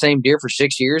seen the same deer for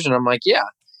 6 years?" And I'm like, "Yeah."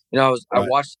 I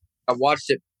watched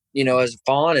it, as a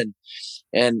fawn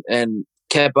and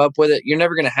kept up with it. You're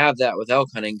never going to have that with elk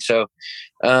hunting. So,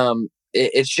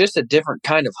 it's just a different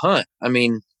kind of hunt. I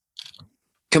mean,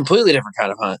 completely different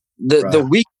kind of hunt. The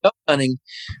week of hunting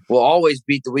will always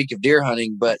beat the week of deer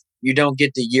hunting, but you don't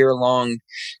get the year-long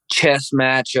chess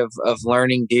match of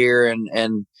learning deer,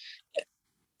 and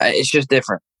it's just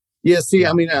different. Yeah, see,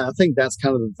 I mean, I think that's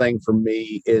kind of the thing for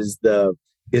me is the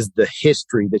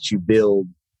history that you build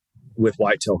with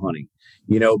whitetail hunting,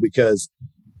 because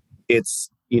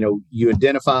it's, you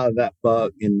identify that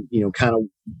buck and, kind of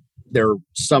their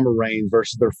summer range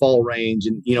versus their fall range.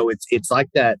 And, it's like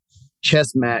that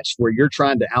chess match where you're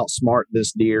trying to outsmart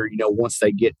this deer, once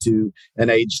they get to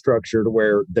an age structure to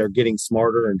where they're getting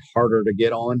smarter and harder to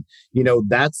get on,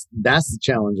 that's the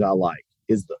challenge I like.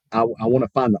 I want to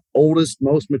find the oldest,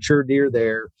 most mature deer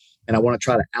there, and I want to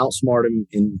try to outsmart him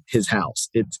in his house.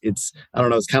 It's I don't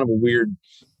know, it's kind of a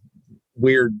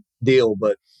weird deal,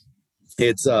 but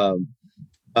it's and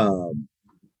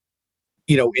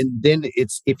then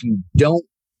it's, if you don't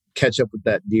catch up with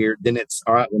that deer, then it's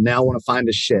all right. Well, now I want to find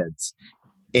his sheds,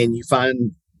 and you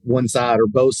find one side or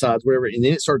both sides, whatever, and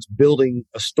then it starts building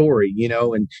a story,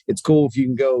 and it's cool if you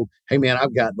can go, hey man,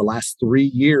 I've got the last 3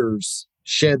 years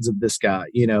sheds of this guy,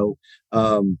 it's,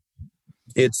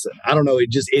 I don't know,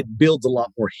 it builds a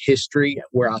lot more history,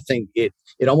 where I think it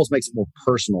almost makes it more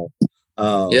personal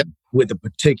with a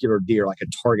particular deer, like a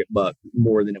target buck,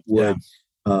 more than it would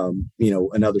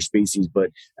another species.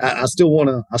 But I still want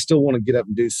to get up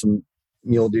and do some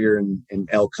mule deer and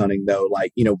elk hunting, though,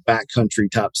 like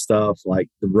backcountry type stuff, like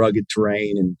the rugged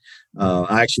terrain. And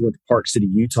I actually went to Park City,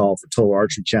 Utah for Total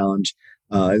Archery Challenge.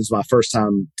 It was my first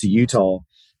time to Utah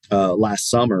last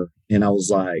summer, and I was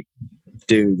like,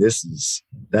 dude,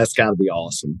 that's got to be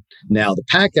awesome. Now the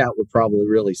pack out would probably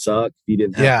really suck if you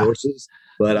didn't have horses,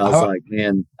 but I was like,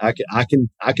 man, I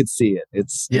could see it.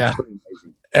 It's pretty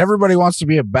amazing. Everybody wants to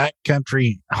be a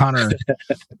backcountry hunter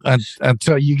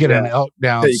until you get an elk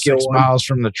down 6 miles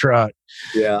from the truck.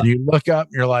 Yeah, and you look up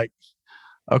and you're like,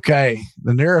 okay,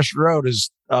 the nearest road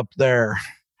is up there.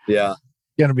 Yeah, it's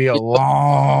gonna be a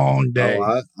long day.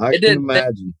 Oh, I can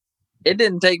imagine. It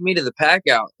didn't take me to the pack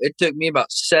out. It took me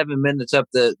about 7 minutes up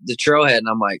the trailhead, and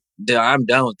I'm like, dude, I'm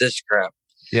done with this crap.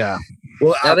 Yeah.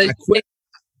 Well, now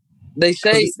they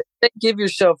say give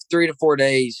yourself 3 to 4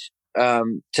 days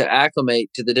to acclimate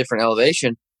to the different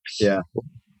elevation. Yeah.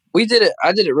 We did it.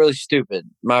 I did it really stupid.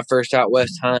 My first out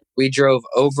west hunt, we drove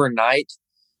overnight.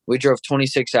 We drove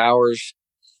 26 hours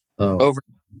over,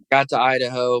 got to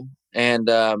Idaho, and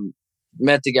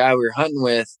met the guy we were hunting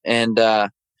with, and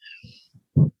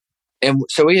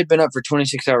so we had been up for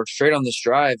 26 hours straight on this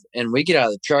drive, and we get out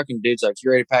of the truck, and dude's like,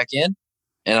 you ready to pack in?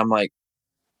 And I'm like,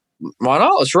 why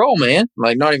not? Let's roll, man. I'm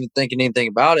like, not even thinking anything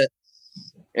about it.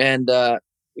 And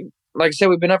like I said,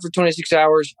 we've been up for 26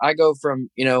 hours. I go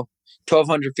from,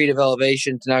 1,200 feet of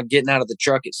elevation to now getting out of the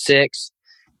truck at 6.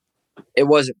 It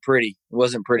wasn't pretty. It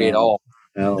wasn't pretty at all.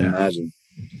 I don't imagine.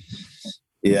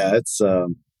 Yeah, it's, I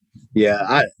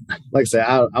like I say,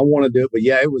 I want to do it, but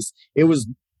yeah, it was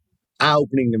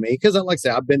eye-opening to me, because like I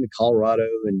said, I've been to Colorado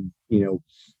and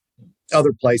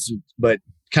other places, but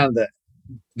kind of the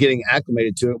getting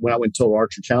acclimated to it when I went to Total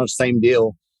Archery Challenge, same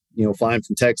deal, flying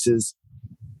from Texas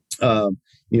to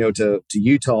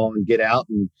Utah and get out,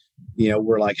 and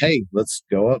we're like, hey, let's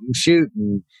go up and shoot.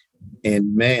 And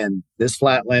And man, this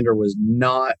Flatlander was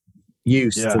not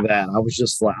used to that. I was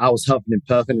just like, I was huffing and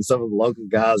puffing, and some of the local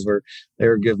guys they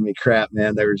were giving me crap,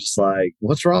 man. They were just like,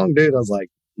 "What's wrong, dude?" I was like,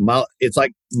 it's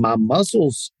like my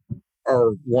muscles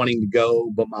are wanting to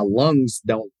go, but my lungs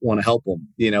don't want to help them.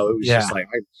 It was just like,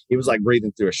 it was like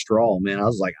breathing through a straw, man. I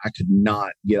was like, I could not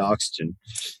get oxygen.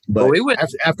 But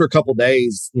after a couple of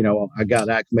days, I got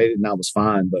acclimated and I was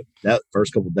fine. But that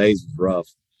first couple of days was rough.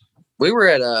 We were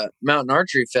at a Mountain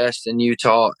Archery Fest in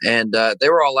Utah, and they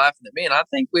were all laughing at me. And I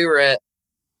think it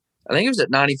was at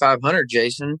 9,500,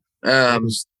 Jason.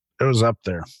 It was up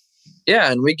there.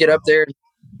 Yeah, and we get up there,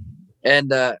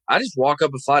 and I just walk up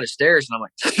a flight of stairs, and I'm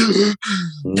like,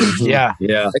 yeah.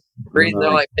 Breathing. They're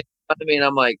like, and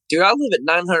I'm like, dude, I live at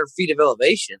 900 feet of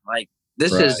elevation. Like,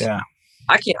 this is,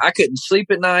 I couldn't sleep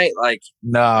at night. Like,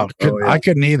 no, I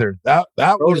couldn't either. That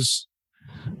was,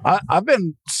 I've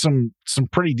been some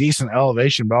pretty decent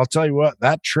elevation, but I'll tell you what,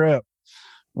 that trip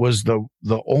was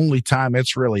the only time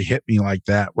it's really hit me like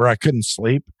that, where I couldn't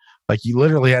sleep. Like, you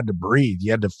literally had to breathe.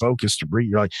 You had to focus to breathe.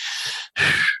 You're like,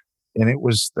 and that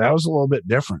was a little bit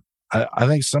different. I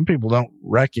think some people don't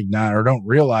recognize or don't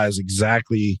realize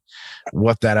exactly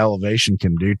what that elevation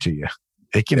can do to you.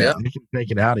 It can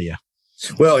take it out of you.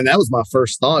 Well, and that was my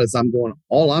first thought is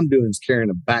all I'm doing is carrying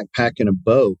a backpack and a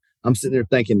bow. I'm sitting there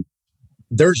thinking,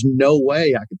 there's no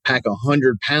way I could pack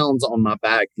 100 pounds on my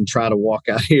back and try to walk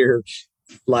out here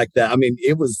like that. I mean,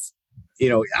 it was,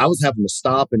 I was having to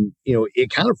stop, and, it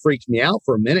kind of freaked me out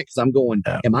for a minute, because I'm going,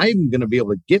 am I even going to be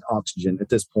able to get oxygen at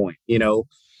this point?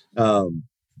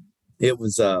 It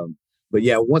was, but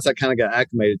yeah, once I kind of got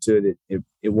acclimated to it,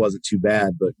 it wasn't too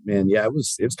bad. But man, yeah, it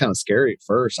was kind of scary at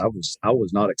first. I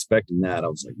was not expecting that. I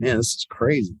was like, man, this is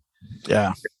crazy.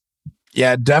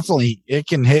 Yeah, definitely. It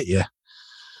can hit you.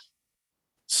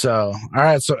 So, all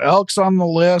right. So elk's on the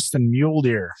list and mule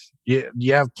deer.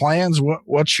 You have plans?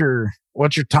 What's your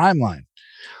timeline?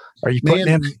 Are you putting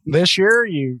in this year?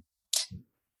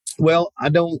 Well, I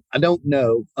don't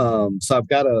know. So I've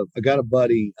got a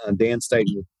buddy, Dan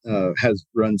Staten,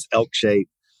 runs Elk Shape.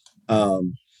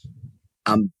 I'm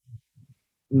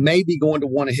maybe going to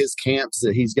one of his camps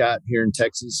that he's got here in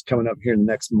Texas coming up here in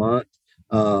the next month.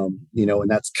 And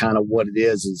that's kind of what it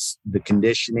is the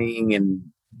conditioning and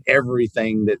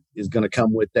everything that is going to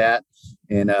come with that.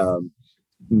 And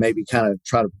maybe kind of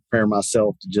try to prepare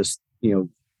myself to just,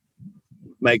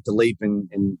 make the leap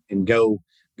and go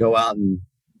out and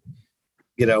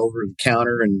get over the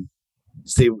counter and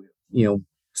see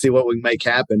what we can make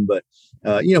happen. But,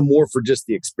 more for just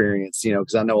the experience,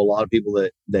 because I know a lot of people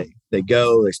that they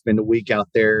go, they spend a week out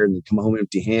there and they come home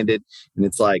empty handed. And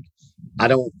it's like, I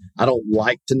don't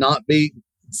like to not be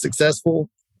successful,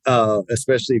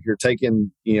 especially if you're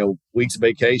taking, weeks of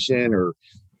vacation or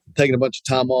taking a bunch of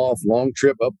time off, long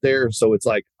trip up there. So it's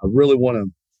like, I really want to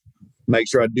make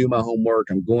sure I do my homework.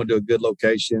 I'm going to a good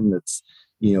location that's,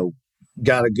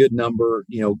 got a good number,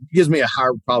 gives me a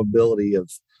higher probability of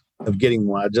getting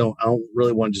one. I don't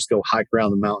really want to just go hike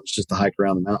around the mountains just to hike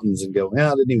around the mountains and go,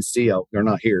 I didn't even see elk. They're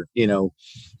not here,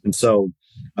 And so,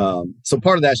 so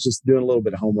part of that's just doing a little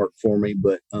bit of homework for me.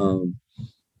 But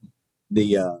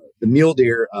the mule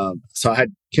deer, so I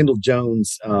had Kendall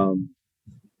Jones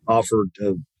offered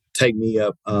to take me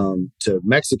up to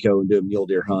Mexico and do a mule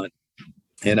deer hunt.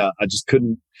 And I just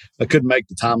couldn't make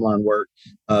the timeline work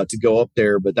to go up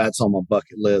there, but that's on my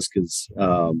bucket list because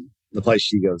the place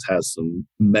she goes has some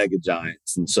mega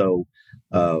giants, and so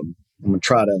I'm gonna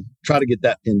try to get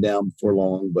that pinned down before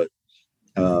long. But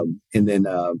and then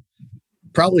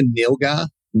probably Nilgai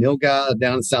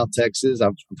down in South Texas.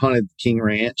 I've hunted King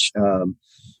Ranch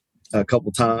a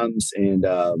couple times, and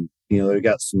they've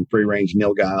got some free range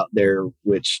Nilgai out there,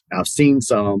 which I've seen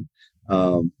some,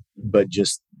 but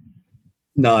just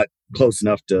not close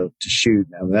enough to shoot.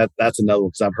 I mean, that's another one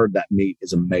because I've heard that meat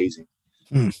is amazing.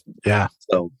 Yeah.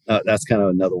 So that's kind of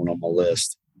another one on my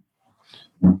list.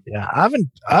 Yeah, I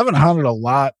haven't hunted a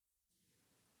lot,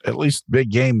 at least big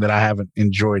game that I haven't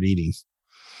enjoyed eating.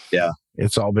 Yeah,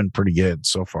 it's all been pretty good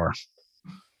so far.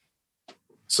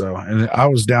 So, and I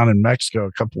was down in Mexico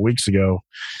a couple weeks ago,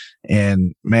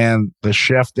 and man, the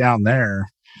chef down there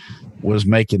was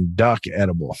making duck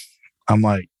edible. I'm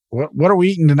like, what are we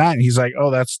eating tonight? And he's like,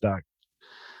 oh, that's duck.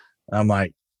 I'm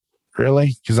like,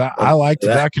 really? Because I like the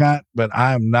duck hunt, but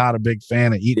I am not a big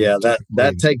fan of eating. Yeah,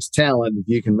 that takes talent if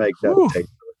you can make that taste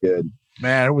really good.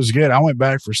 Man, it was good. I went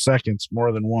back for seconds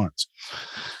more than once.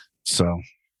 So,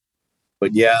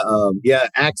 but yeah,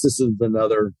 Axis is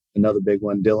another big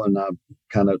one. Dylan and I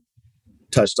kind of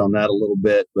touched on that a little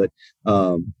bit, but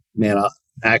man,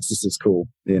 Axis is cool.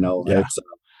 Yeah. It's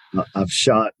I've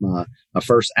shot my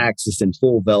first Axis in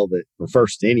full velvet, or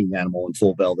first any animal in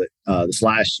full velvet this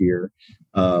last year,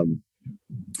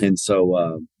 and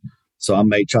so I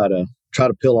may try to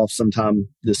peel off sometime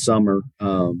this summer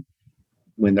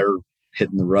when they're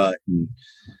hitting the rut and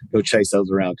go chase those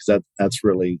around, because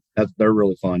they're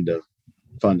really fun to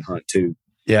hunt too.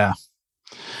 Yeah,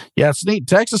 it's neat.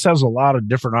 Texas has a lot of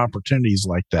different opportunities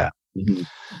like that. Mm-hmm.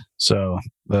 So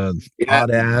the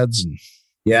odd ads and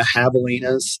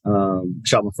javelinas.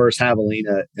 Shot my first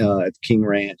javelina at the King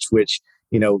Ranch, which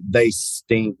they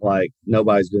stink like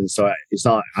nobody's business. So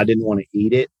I didn't want to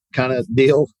eat it, kind of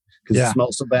deal, because it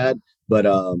smells so bad. But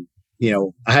I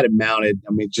had it mounted.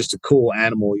 I mean, just a cool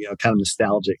animal, kind of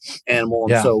nostalgic animal.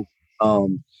 And so,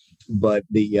 but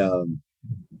the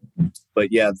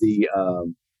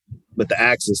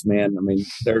Axis, man, I mean,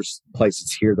 there's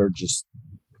places here that are just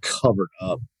covered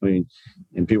up. I mean,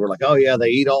 and people were like, "Oh yeah, they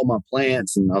eat all my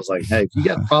plants," and I was like, "Hey, if you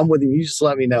got a problem with them, you just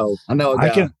let me know. I know a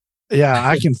guy."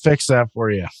 I can fix that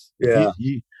for you. Yeah,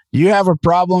 you have a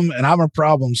problem, and I'm a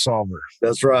problem solver.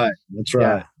 That's right.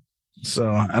 Yeah. So,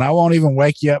 and I won't even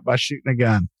wake you up by shooting a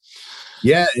gun.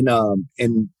 Yeah,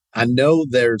 and I know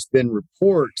there's been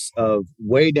reports of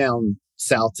way down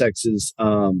South Texas,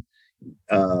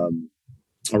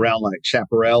 around like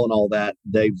Chaparral and all that.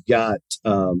 They've got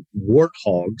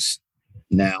warthogs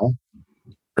now.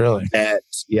 Really? I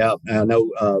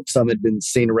know some had been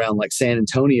seen around like San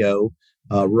Antonio,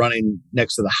 running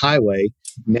next to the highway.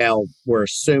 Now we're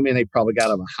assuming they probably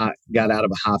got out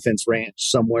of a high fence ranch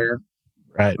somewhere.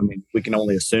 Right. I mean, we can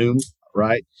only assume,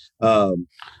 right? It's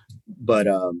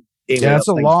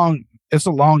a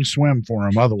long swim for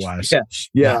them otherwise.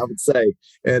 Yeah, I would say.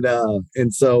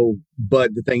 And so,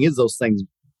 but the thing is, those things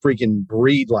freaking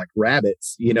breed like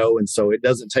rabbits, and so it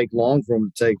doesn't take long for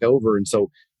them to take over. And so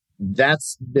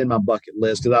that's been my bucket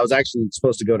list, because I was actually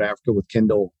supposed to go to Africa with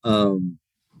Kendall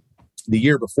the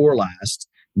year before last.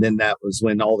 And then that was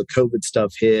when all the COVID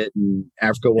stuff hit, and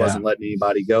Africa wasn't letting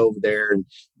anybody go over there, and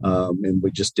we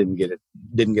just didn't get it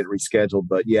rescheduled.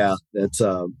 But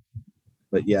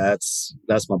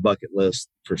that's my bucket list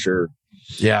for sure.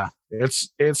 Yeah, it's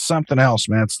something else,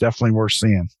 man. It's definitely worth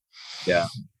seeing. Yeah,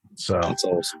 so that's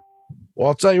awesome. Well,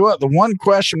 I'll tell you what. The one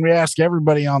question we ask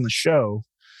everybody on the show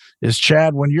is,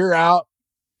 Chad, when you're out,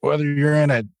 whether you're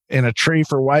in a tree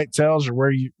for whitetails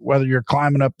or whether you're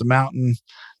climbing up the mountain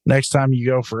next time you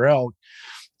go for elk,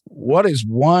 what is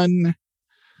one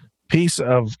piece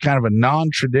of kind of a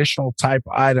non-traditional type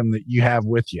item that you have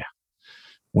with you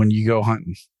when you go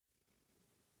hunting?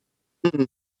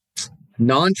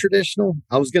 Non-traditional,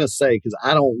 I was gonna say, because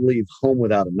I don't leave home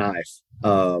without a knife.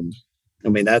 I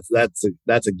mean, that's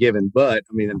a given, but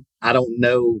I mean, I don't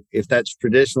know if that's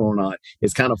traditional or not.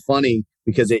 It's kind of funny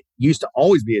because it used to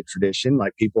always be a tradition,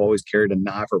 like people always carried a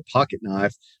knife or pocket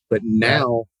knife, but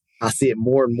now I see it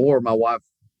more and more. My wife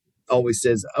always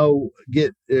says, "Oh,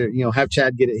 have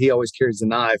Chad get it. He always carries a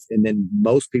knife," and then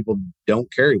most people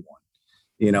don't carry one.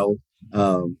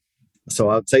 So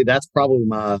I'd say that's probably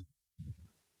my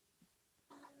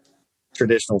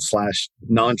traditional /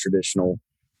 non-traditional,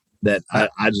 that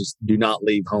I just do not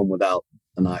leave home without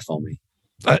a knife on me.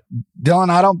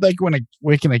 Dylan, I don't think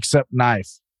we can accept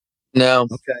knife. No.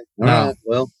 Okay. All right.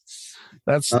 Well,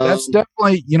 that's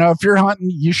definitely, if you're hunting,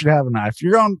 you should have a knife. If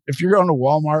you're going to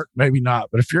Walmart, maybe not,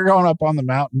 but if you're going up on the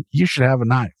mountain, you should have a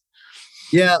knife.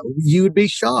 Yeah, you would be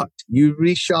shocked.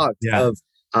 Yeah.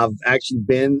 I've actually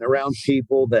been around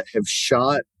people that have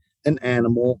shot an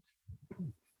animal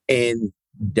and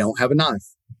don't have a knife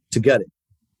to gut it.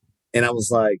 And I was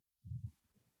like,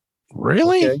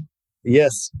 really? Okay.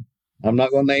 Yes. I'm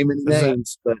not going to name any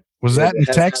names, but was that in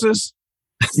Texas?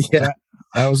 Yeah.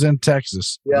 I was in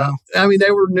Texas. Yeah. Wow. I mean,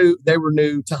 they were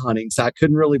new to hunting, so I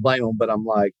couldn't really blame them, but I'm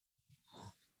like,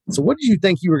 so what did you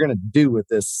think you were going to do with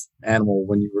this animal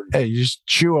when you were? Hey, you just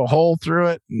chew a hole through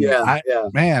it. Yeah.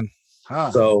 Man.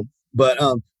 Huh. So, but,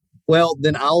 well,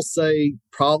 then I'll say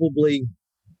probably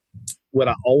what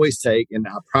I always take, and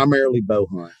I primarily bow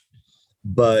hunt,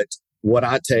 but what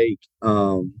I take,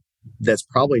 that's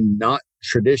probably not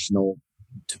traditional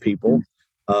to people,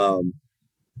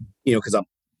 because I'm,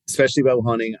 especially bow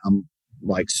hunting, I'm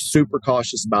like super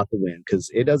cautious about the wind, because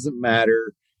it doesn't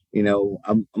matter.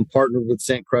 I'm partnered with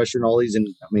Scent Crusher and all these, and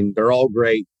I mean, they're all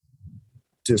great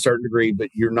to a certain degree, but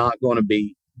you're not going to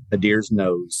beat a deer's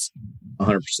nose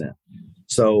 100%.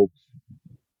 So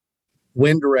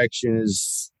wind direction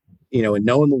is, and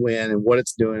knowing the wind and what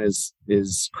it's doing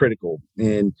is critical.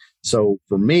 And so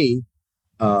for me,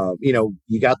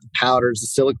 you got the powders, the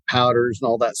silica powders and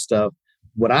all that stuff.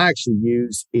 What I actually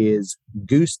use is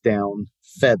goose down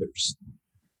feathers.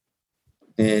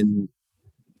 And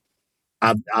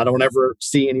I don't ever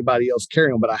see anybody else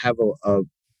carry them, but I have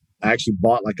I actually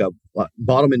bought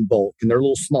bought them in bulk, and they're a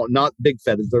little small, not big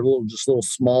feathers. They're just little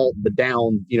small, the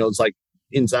down, it's like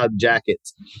inside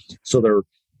jackets. So they're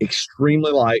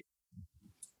extremely light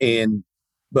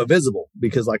but visible,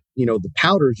 because the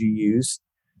powders you use,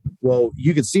 well,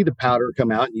 you can see the powder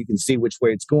come out and you can see which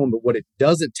way it's going. But what it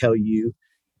doesn't tell you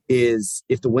is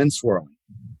if the wind's swirling,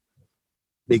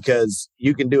 because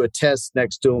you can do a test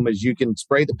next to them as you can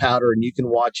spray the powder and you can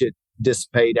watch it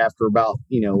dissipate after about,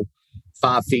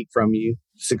 5 feet from you,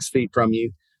 6 feet from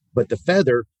you. But the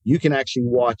feather, you can actually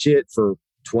watch it for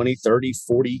 20, 30,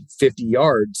 40, 50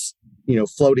 yards,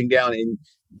 floating down. And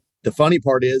the funny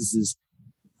part is,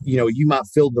 you might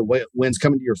feel the wind's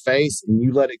coming to your face and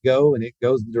you let it go and it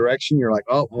goes the direction. You're like,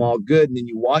 oh, I'm all good. And then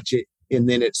you watch it and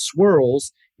then it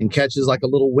swirls and catches like a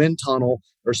little wind tunnel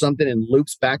or something and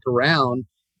loops back around.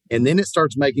 And then it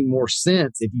starts making more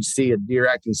sense if you see a deer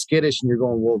acting skittish and you're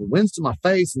going, well, the wind's to my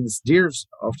face and this deer's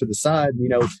off to the side,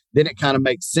 then it kind of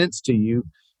makes sense to you,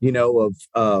 of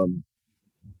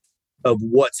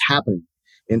what's happening.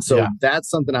 And so that's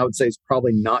something I would say is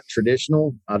probably not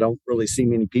traditional. I don't really see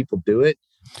many people do it.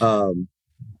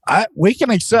 We can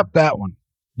accept that one.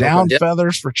 Down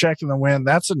feathers for checking the wind.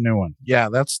 That's a new one. Yeah,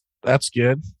 that's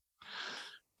good.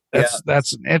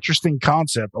 That's an interesting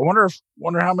concept. I wonder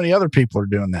how many other people are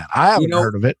doing that. I haven't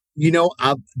heard of it.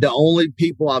 The only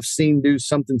people I've seen do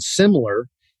something similar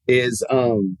is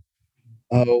the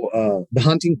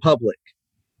hunting public.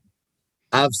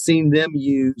 I've seen them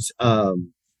use the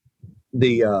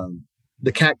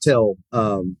cattail.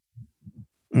 I'm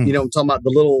talking about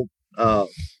the little.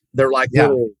 They're like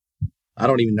little. I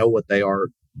don't even know what they are.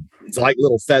 It's like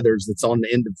little feathers that's on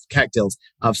the end of cattails.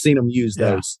 I've seen them use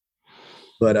those.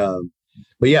 But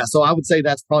yeah, so I would say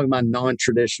that's probably my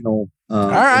non-traditional. All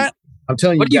right. I'm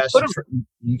telling you,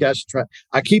 you guys should try.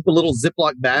 I keep a little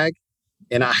Ziploc bag,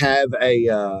 and I have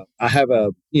a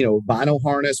vinyl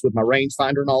harness with my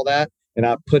rangefinder and all that, and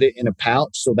I put it in a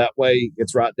pouch so that way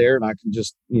it's right there, and I can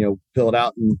just peel it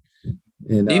out and.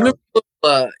 Do you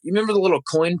remember the little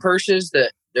coin purses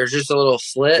that there's just a little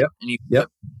slit and you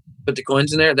put the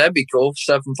coins in there? That'd be cool.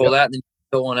 Stuff them full of that, and then you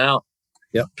fill one out.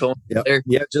 There.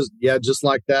 Just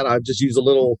like that. I just use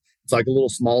it's like a little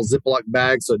small Ziploc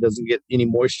bag so it doesn't get any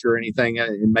moisture or anything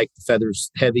and make the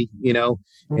feathers heavy,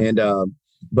 and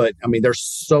but I mean they're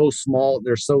so small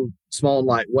and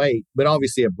lightweight, but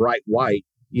obviously a bright white,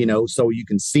 so you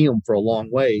can see them for a long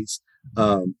ways,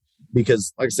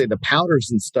 because like I say, the powders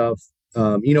and stuff,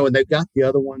 and they've got the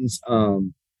other ones,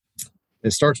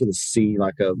 it starts with a C,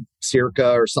 like a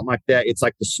Circa or something like that. It's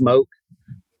like the smoke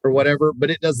or whatever,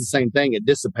 but it does the same thing. It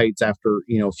dissipates after,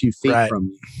 a few feet from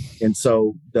you. And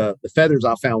so the feathers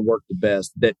I found work the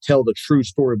best, that tell the true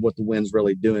story of what the wind's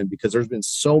really doing, because there's been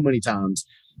so many times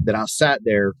that I've sat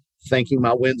there thinking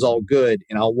my wind's all good,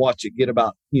 and I'll watch it get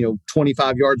about,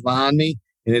 25 yards behind me,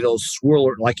 and it'll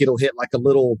swirl, like it'll hit like a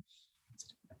little,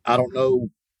 I don't know,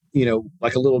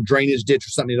 like a little drainage ditch or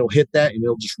something. It'll hit that and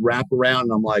it'll just wrap around.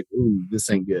 And I'm like, ooh, this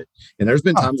ain't good. And there's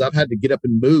been times I've had to get up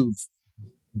and move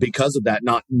because of that,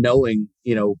 not knowing,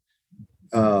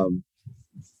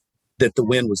 that the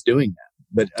wind was doing that.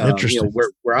 But,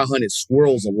 where I hunt, it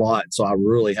swirls a lot. So I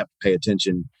really have to pay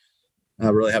attention.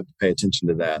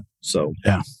 To that. So,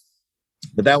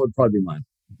 but that would probably be mine.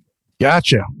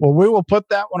 Gotcha. Well, we will put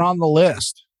that one on the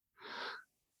list.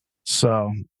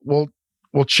 So well,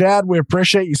 Chad, we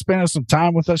appreciate you spending some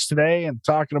time with us today and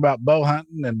talking about bow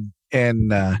hunting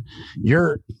and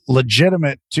your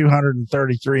legitimate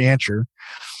 233 incher.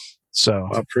 So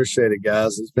I appreciate it,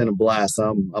 guys. It's been a blast.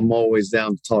 I'm always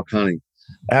down to talk hunting.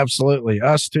 Absolutely.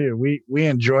 Us too. We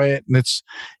enjoy it. And it's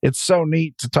so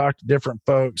neat to talk to different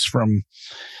folks, from,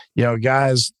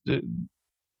 guys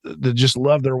that just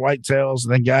love their whitetails,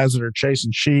 and then guys that are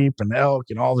chasing sheep and elk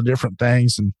and all the different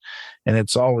things. And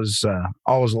it's always a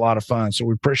lot of fun. So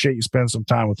we appreciate you spending some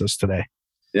time with us today.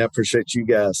 Yeah. Appreciate you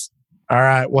guys. All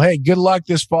right. Well, hey, good luck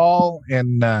this fall.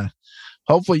 And,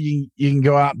 hopefully you can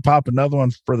go out and pop another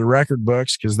one for the record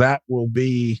books, because that will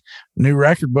be new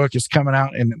record book is coming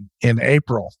out in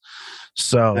April.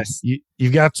 So nice.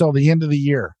 You've got till the end of the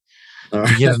year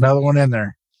to get another one in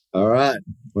there. All right.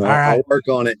 Well, all right. I'll work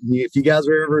on it. If you guys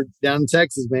are ever down in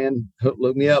Texas, man,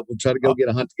 look me up. We'll try to go get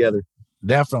a hunt together.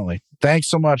 Definitely. Thanks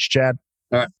so much, Chad.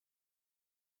 All right.